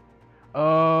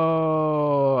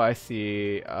 Oh, I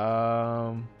see.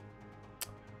 Somehow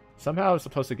I was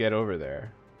supposed to get over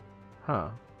there. Huh.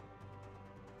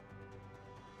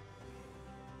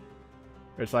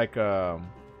 It's like there.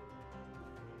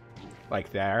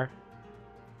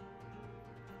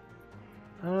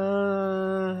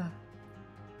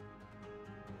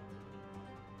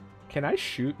 Can I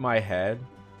shoot my head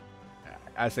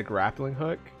as a grappling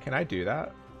hook? Can I do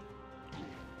that?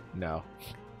 No.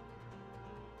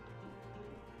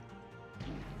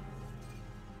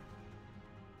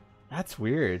 That's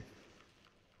weird.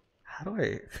 How do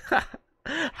I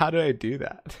how do I do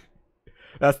that?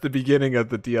 That's the beginning of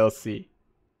the DLC.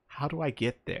 How do I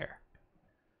get there?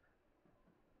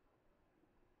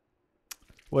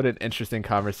 What an interesting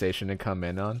conversation to come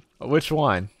in on. Which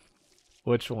one?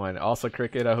 Which one? Also,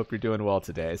 Cricket, I hope you're doing well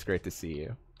today. It's great to see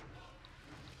you.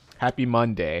 Happy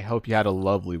Monday. Hope you had a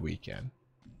lovely weekend.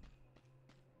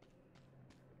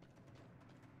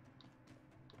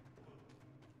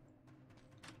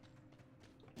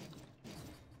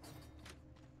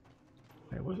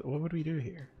 Wait, what would we do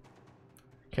here?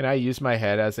 Can I use my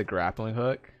head as a grappling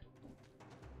hook?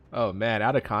 Oh man,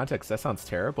 out of context, that sounds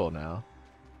terrible now.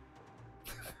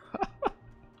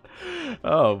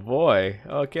 Oh boy.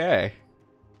 Okay.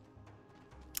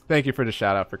 Thank you for the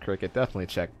shout out for Cricket. Definitely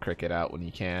check Cricket out when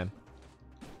you can.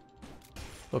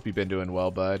 Hope you've been doing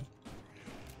well, bud.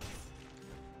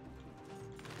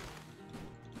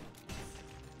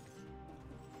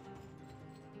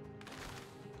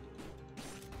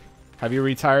 Have you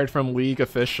retired from League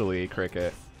officially,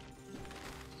 Cricket?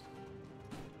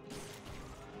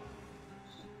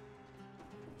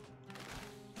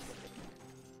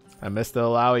 I missed the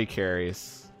Alawi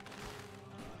carries.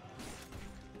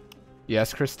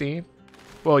 Yes, Christine?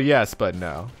 Well, yes, but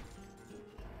no.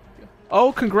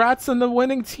 Oh, congrats on the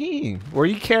winning team. Were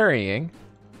you carrying?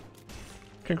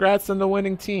 Congrats on the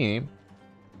winning team.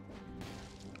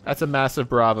 That's a massive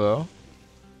bravo.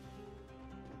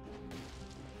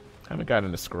 Haven't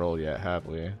gotten a scroll yet, have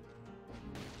we?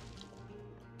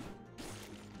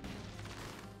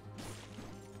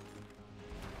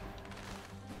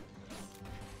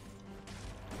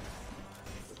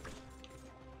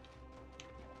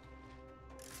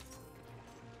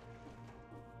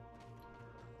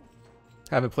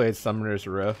 Haven't played Summoner's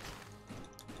Rift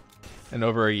in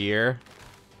over a year.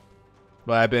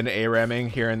 But I've been ARAMing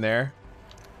here and there.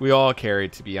 We all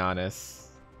carried, to be honest.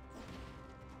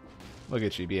 Look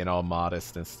at you being all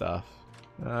modest and stuff.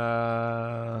 Need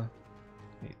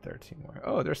 13 more.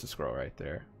 Oh, there's a scroll right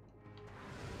there.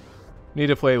 Need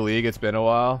to play League. It's been a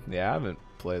while. Yeah, I haven't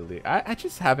played League. I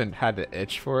just haven't had the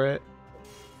itch for it.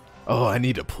 Oh, I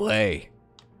need to play.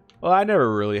 Well, I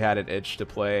never really had an itch to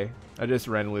play. I just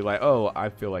randomly like, oh, I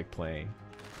feel like playing.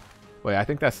 Wait, I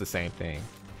think that's the same thing.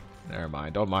 Never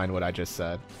mind. Don't mind what I just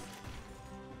said.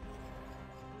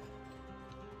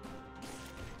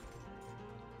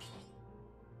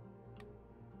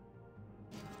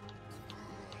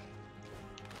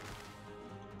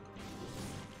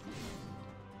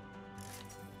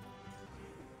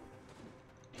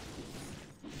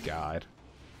 God.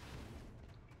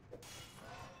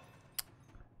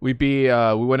 We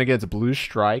went against Blue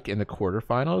Strike in the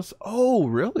quarterfinals. Oh,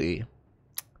 really?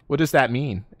 What does that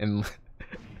mean? And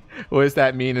what does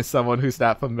that mean as someone who's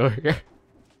not familiar?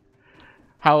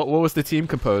 What was the team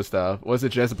composed of? Was it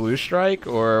just Blue Strike,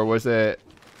 or was it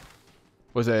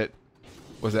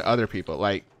other people?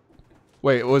 Like,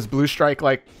 wait, was Blue Strike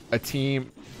like a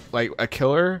team, like a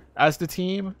killer as the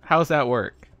team? How's that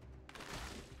work?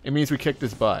 It means we kicked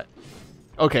his butt.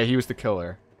 Okay, he was the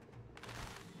killer.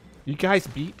 You guys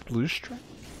beat Blue Strike?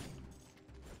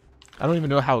 I don't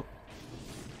even know how...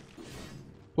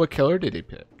 What killer did he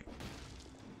pick?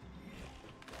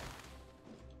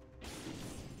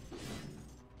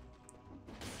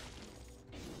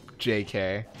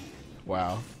 JK.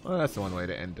 Wow. Well, that's the one way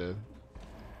to end it.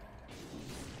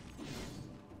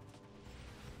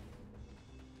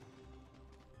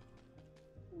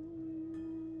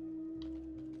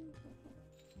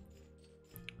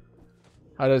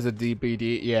 How does a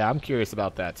DBD? Yeah, I'm curious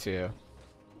about that too.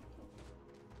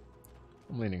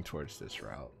 I'm leaning towards this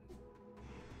route.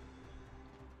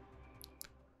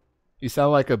 You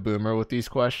sound like a boomer with these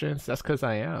questions. That's because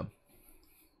I am.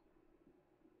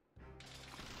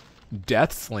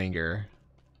 Deathslinger.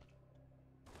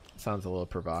 Sounds a little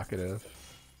provocative,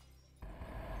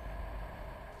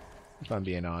 if I'm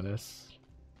being honest.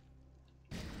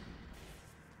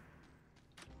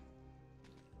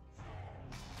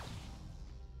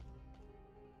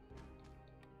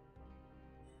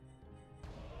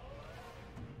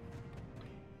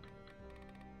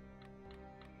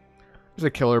 There's a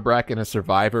killer bracket and a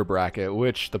survivor bracket,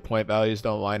 which the point values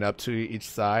don't line up to each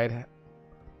side.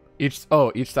 Each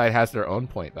side has their own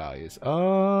point values.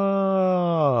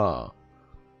 Oh,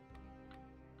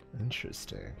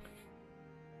 interesting.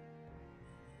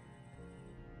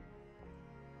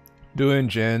 Doing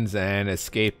gens and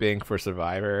escaping for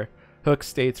survivor. Hook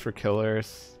states for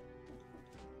killers.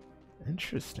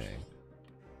 Interesting.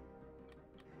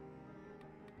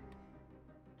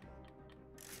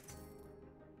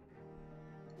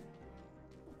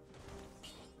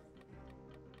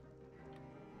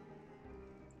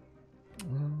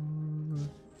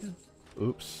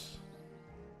 Oops.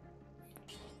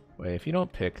 Wait, if you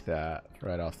don't pick that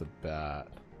right off the bat.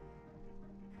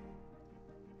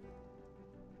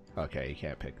 Okay, you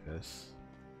can't pick this.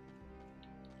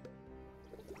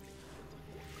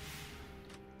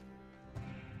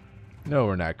 No,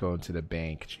 we're not going to the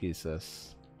bank.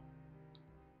 Jesus.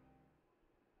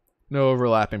 No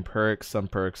overlapping perks. Some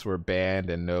perks were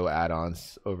banned and no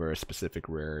add-ons over a specific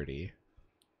rarity.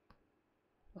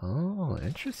 Oh,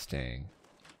 interesting.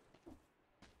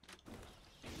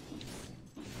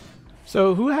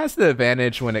 So who has the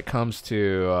advantage when it comes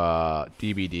to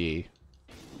DBD?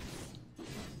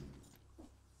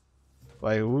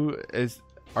 Like,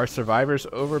 are survivors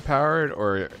overpowered,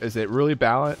 or is it really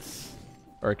balanced?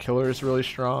 Or killers really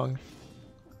strong?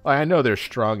 Like, I know they're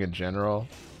strong in general,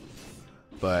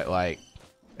 but like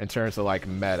in terms of like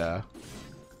meta.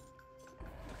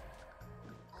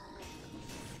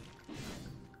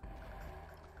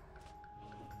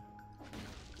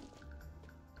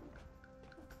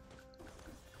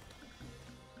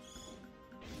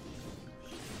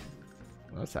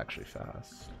 That's actually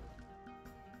fast.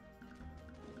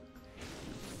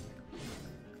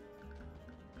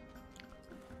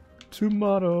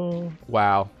 Tomato.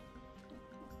 Wow.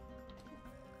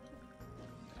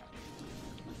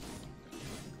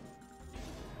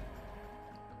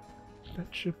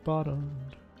 Bet you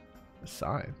bottomed. A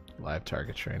sign. Live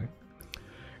target training.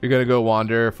 You're gonna go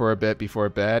wander for a bit before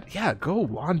bed? Yeah, go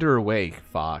wander away,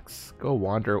 Fox. Go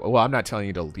wander. Well, I'm not telling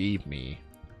you to leave me,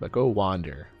 but go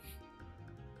wander.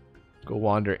 Go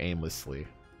wander aimlessly.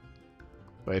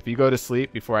 But if you go to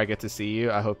sleep before I get to see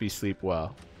you, I hope you sleep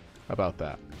well. How about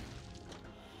that?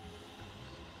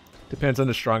 Depends on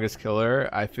the strongest killer.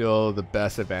 I feel the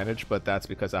best advantage, but that's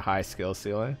because of high skill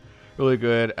ceiling. Really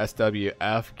good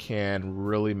SWF can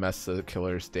really mess the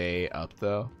killer's day up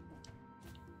though.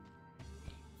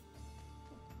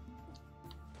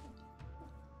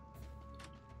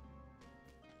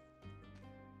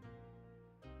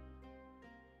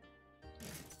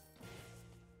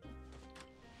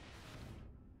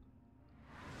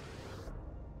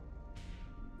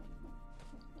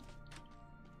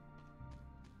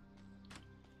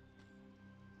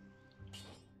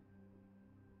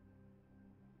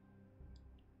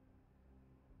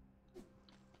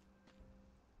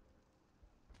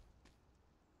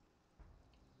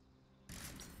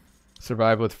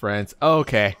 Survive with friends. Oh,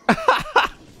 okay.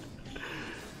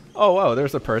 Oh, whoa,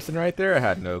 there's a person right there? I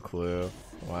had no clue.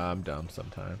 Wow, I'm dumb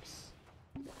sometimes.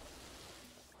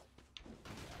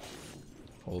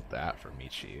 Hold that for me,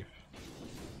 Chief.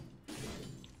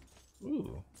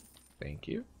 Ooh, thank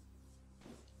you.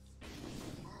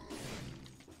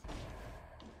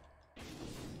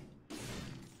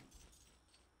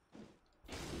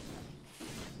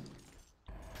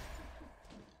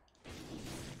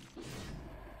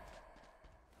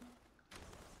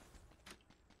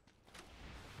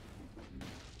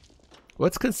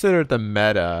 What's considered the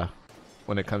meta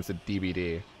when it comes to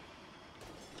DBD?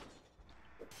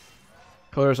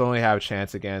 Killers only have a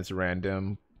chance against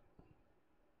random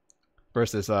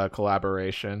versus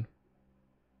collaboration.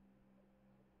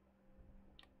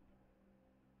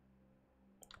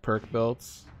 Perk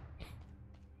builds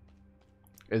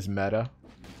is meta.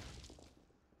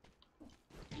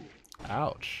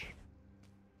 Ouch.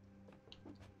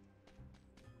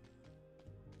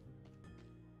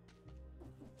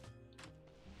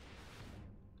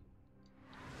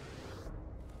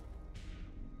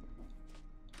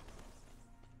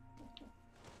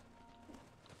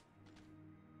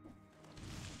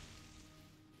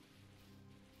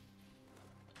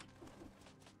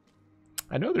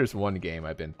 I know there's one game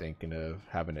I've been thinking of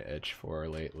having an itch for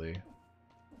lately.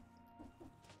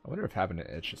 I wonder if having an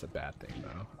itch is a bad thing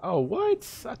though. Oh, what?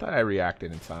 I thought I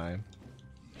reacted in time.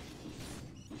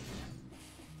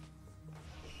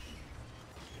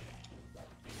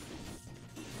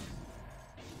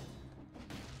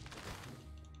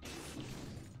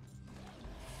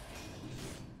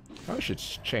 I should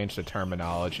change the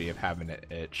terminology of having an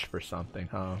itch for something,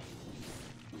 huh?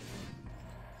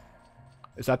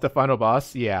 Is that the final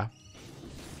boss? Yeah.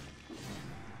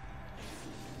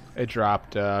 It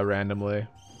dropped randomly.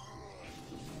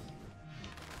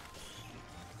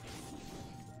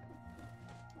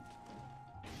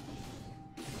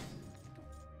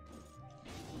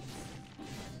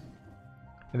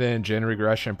 And then gen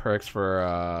regression perks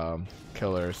for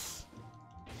killers.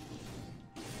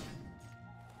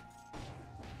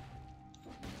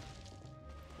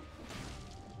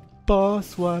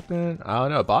 Boss weapon. I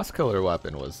don't know. Boss killer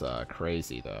weapon was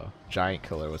crazy though. Giant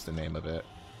killer was the name of it.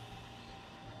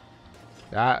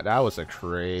 That was a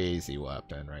crazy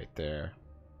weapon right there.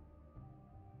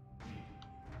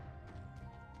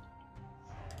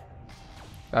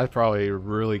 That probably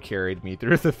really carried me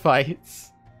through the fights.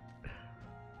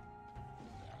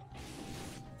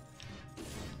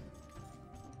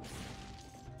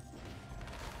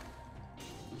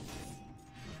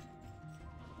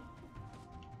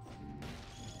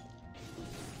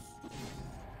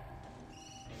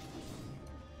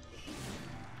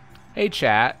 Hey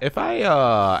chat, if I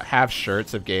have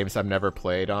shirts of games I've never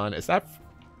played on, is that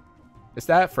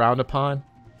frowned upon?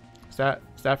 Is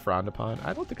that frowned upon?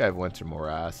 I don't think I've went to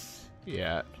Morass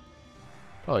yet.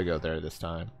 Probably go there this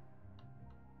time.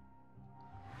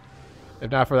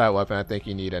 If not for that weapon, I think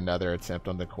you need another attempt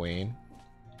on the queen.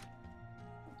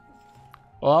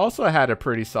 Well, I also had a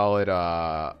pretty solid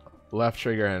left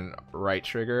trigger and right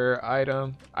trigger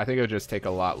item. I think it would just take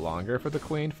a lot longer for the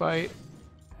queen fight.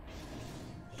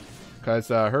 Because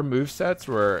her movesets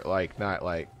were like not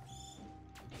like...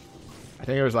 I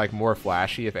think it was like more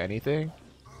flashy if anything.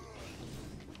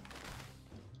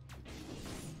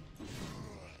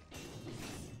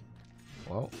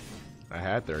 Well, I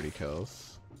had 30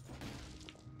 kills.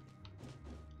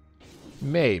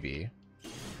 Maybe.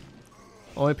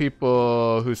 Only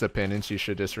people whose opinions you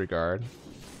should disregard.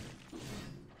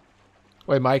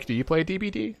 Wait, Mike, do you play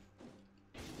DBD?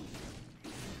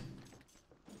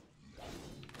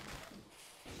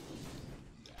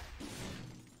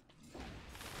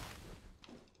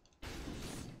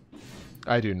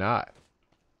 I do not.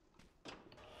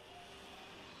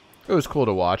 It was cool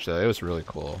to watch, though. It was really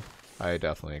cool. I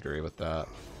definitely agree with that.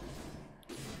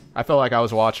 I felt like I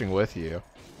was watching with you.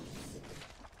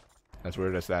 As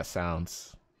weird as that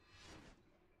sounds.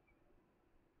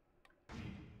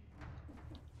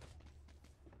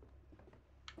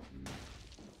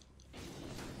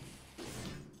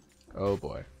 Oh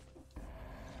boy.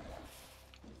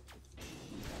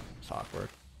 It's awkward.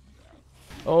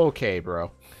 Okay,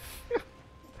 bro.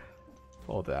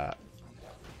 Hold that.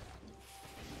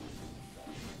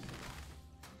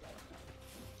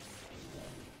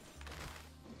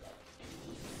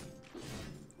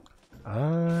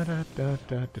 Da, da,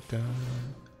 da, da, da.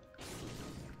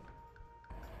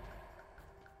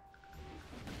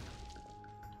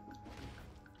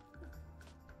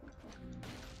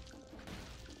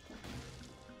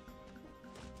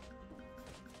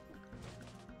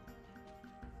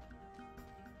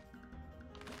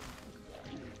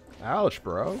 Ouch,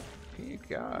 bro. You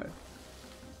God.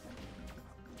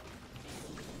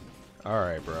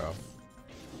 Alright, bro.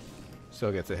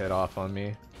 Still gets a hit off on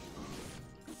me.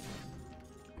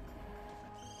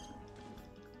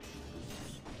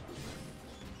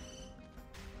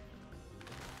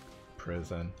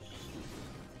 Prison.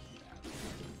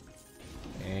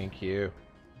 Thank you.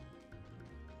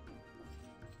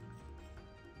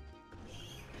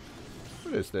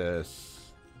 What is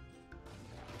this?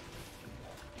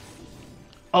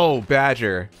 Oh,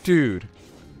 Badger. Dude.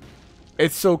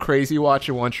 It's so crazy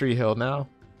watching One Tree Hill now.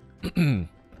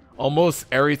 Almost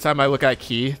every time I look at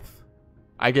Keith,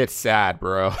 I get sad,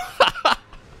 bro.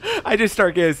 I just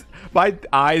start getting... My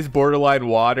eyes borderline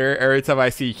water every time I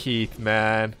see Keith,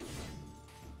 man.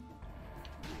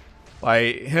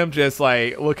 Like, him just,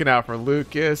 like, looking out for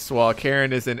Lucas while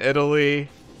Karen is in Italy.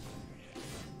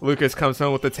 Lucas comes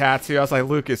home with the tattoo. I was like,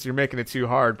 Lucas, you're making it too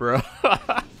hard, bro.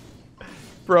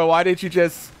 Bro, why didn't you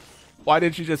just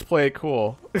play it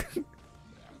cool?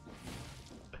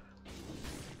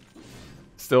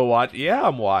 Still watch? Yeah,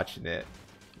 I'm watching it.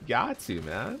 Got to,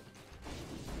 man.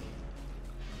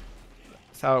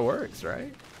 That's how it works,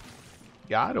 right?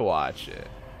 Gotta watch it.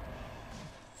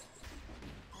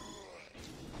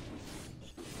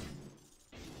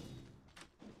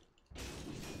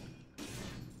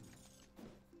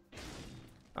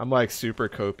 I'm like super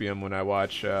copium when I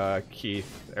watch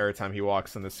Keith every time he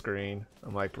walks on the screen.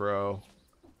 I'm like, bro.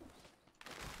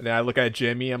 And then I look at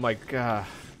Jimmy, I'm like, God.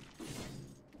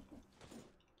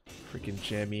 Freaking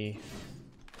Jimmy.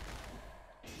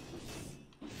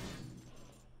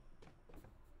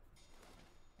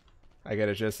 I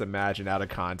gotta just imagine out of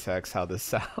context how this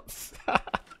sounds.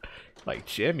 Like,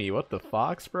 Jimmy, what the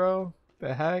fox, bro?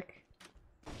 The heck?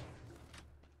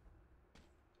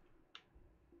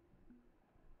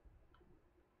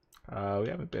 We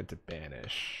haven't been to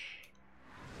Banish.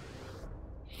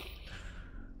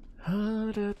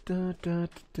 Da, da, da,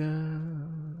 da.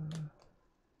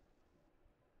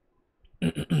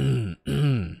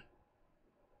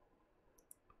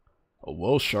 A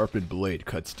well-sharpened blade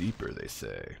cuts deeper, they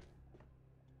say.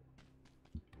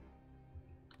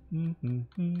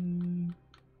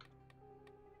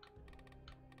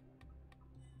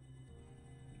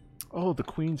 Oh, the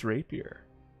Queen's Rapier.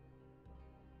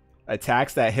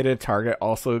 Attacks that hit a target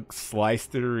also slice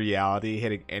through reality,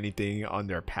 hitting anything on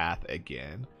their path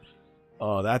again.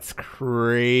 Oh, that's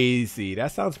crazy.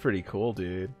 That sounds pretty cool,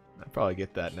 dude. I'll probably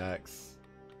get that next.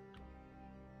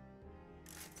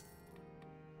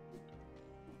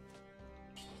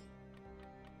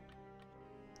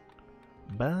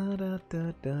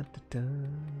 Ba-da-da-da-da-da.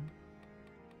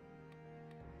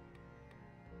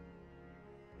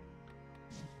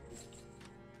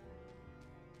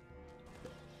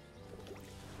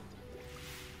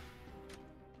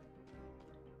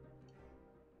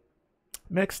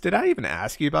 Mix, did I even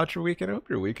ask you about your weekend? I hope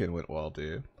your weekend went well,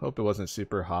 dude. Hope it wasn't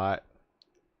super hot.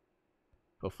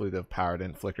 Hopefully the power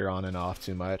didn't flicker on and off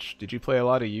too much. Did you play a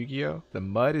lot of Yu-Gi-Oh? The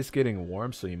mud is getting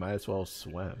warm, so you might as well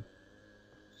swim.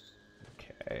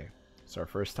 Okay. It's our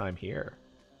first time here.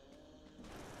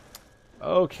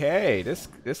 Okay, this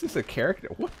is a character.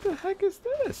 What the heck is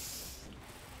this?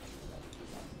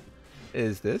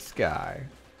 Is this guy?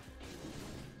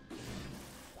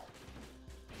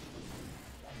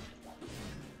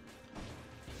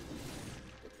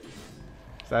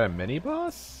 Is that a mini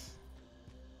boss?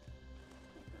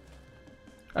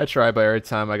 I tried, but every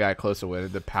time I got close to winning,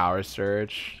 the power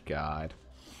surge. God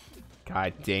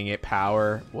dang it,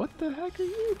 power. What the heck are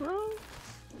you, bro?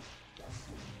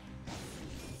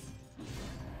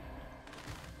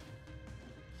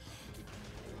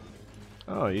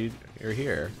 Oh, you're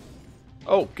here.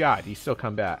 Oh, God, you still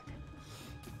come back.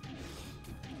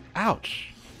 Ouch.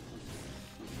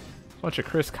 Bunch of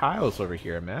Chris Kyles over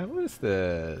here, man. What is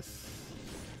this?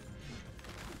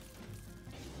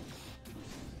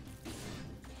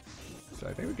 So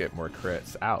I think we get more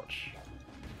crits. Ouch.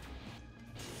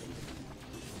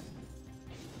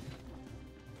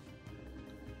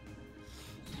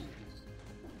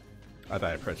 I thought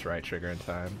I pressed right trigger in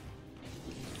time.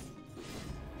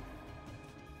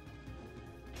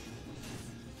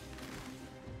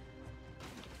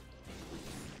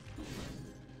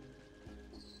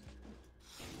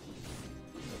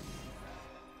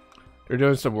 They're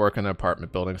doing some work on the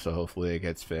apartment building, so hopefully it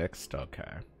gets fixed.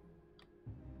 Okay.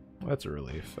 Well, that's a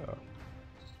relief, so.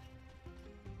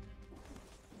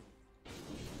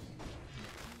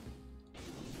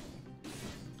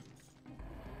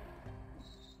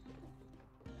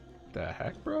 The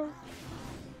heck, bro?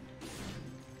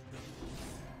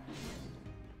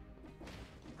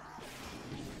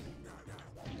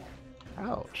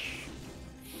 Ouch.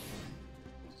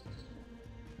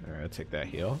 Alright, I'll take that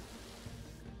heal.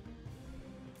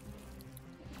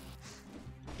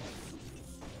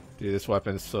 Dude, this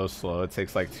weapon's so slow. It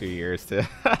takes like 2 years to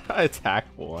attack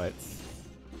once.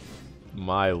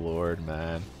 My lord,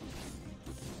 man.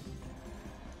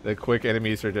 The quick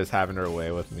enemies are just having their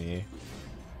way with me.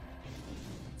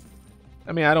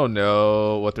 I mean, I don't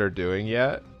know what they're doing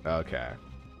yet. Okay.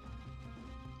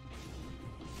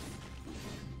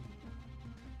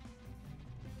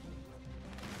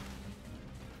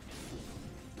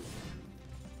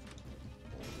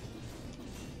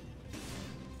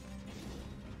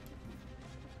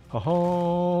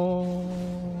 Oh.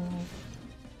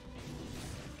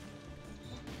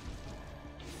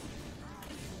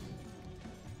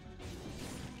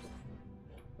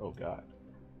 Oh God.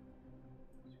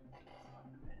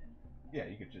 Yeah,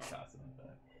 you could just toss it on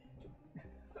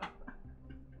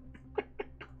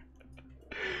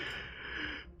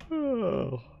that.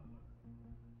 Oh.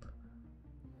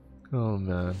 Oh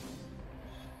man.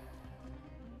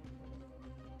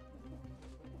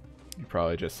 You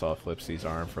probably just saw Flipsy's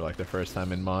arm for like the first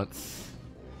time in months.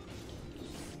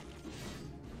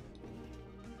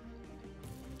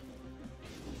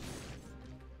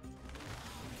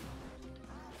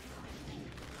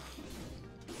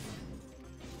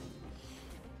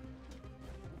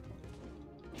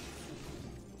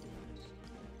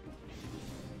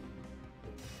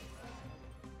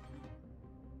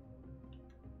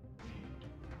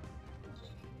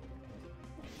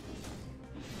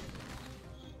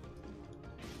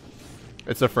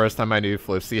 It's the first time I knew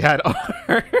Flipsy had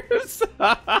arms.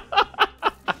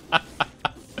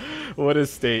 What a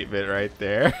statement right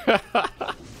there.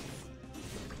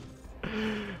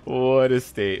 What a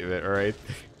statement right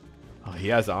there. Oh, he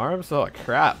has arms? Oh,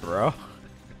 crap, bro.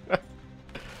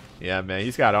 Yeah, man,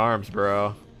 he's got arms,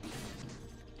 bro.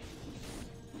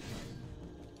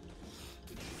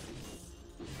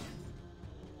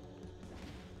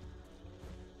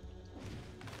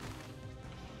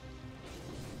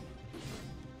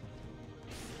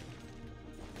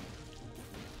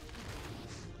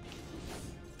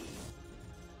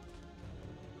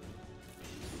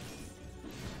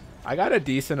 I got a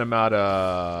decent amount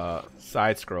of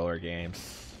side-scroller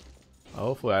games.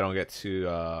 Hopefully I don't get too,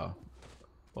 well,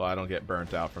 I don't get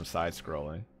burnt out from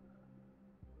side-scrolling.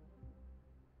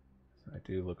 I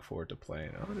do look forward to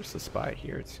playing. Oh, there's a spy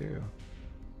here, too.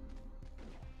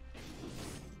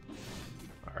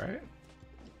 Alright.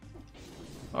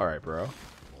 Alright, bro.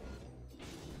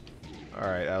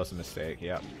 Alright, that was a mistake.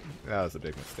 Yep. That was a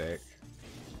big mistake.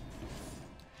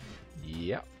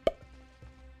 Yep.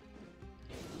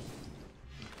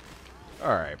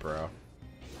 Alright, bro.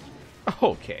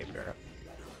 Okay, bro.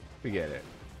 We get it.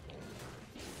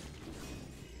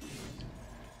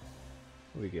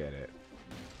 We get it.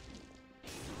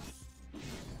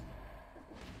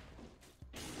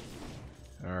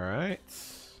 Alright.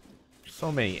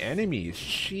 So many enemies.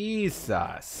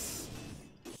 Jesus.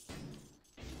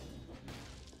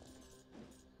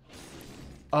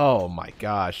 Oh my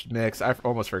gosh. Nyx, I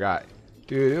almost forgot.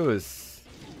 Dude, it was...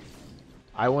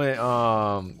 I went,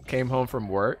 came home from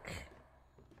work.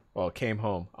 Well, came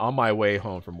home. On my way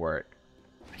home from work.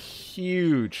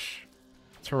 Huge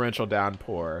torrential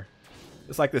downpour.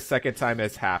 It's like the second time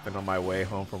it's happened on my way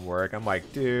home from work. I'm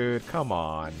like, dude, come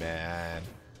on, man.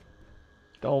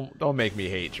 Don't make me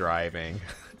hate driving.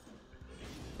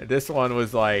 This one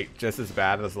was like just as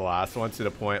bad as the last one, to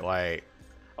the point like,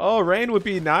 oh, rain would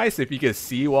be nice if you could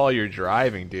see while you're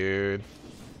driving, dude.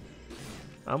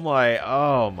 I'm like,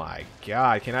 oh my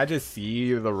god, can I just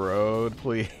see the road,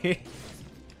 please?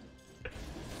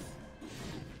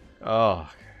 Oh,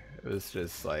 it was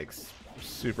just like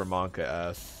super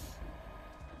Monka-esque.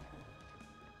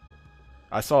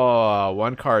 I saw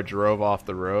one car drove off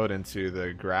the road into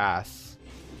the grass.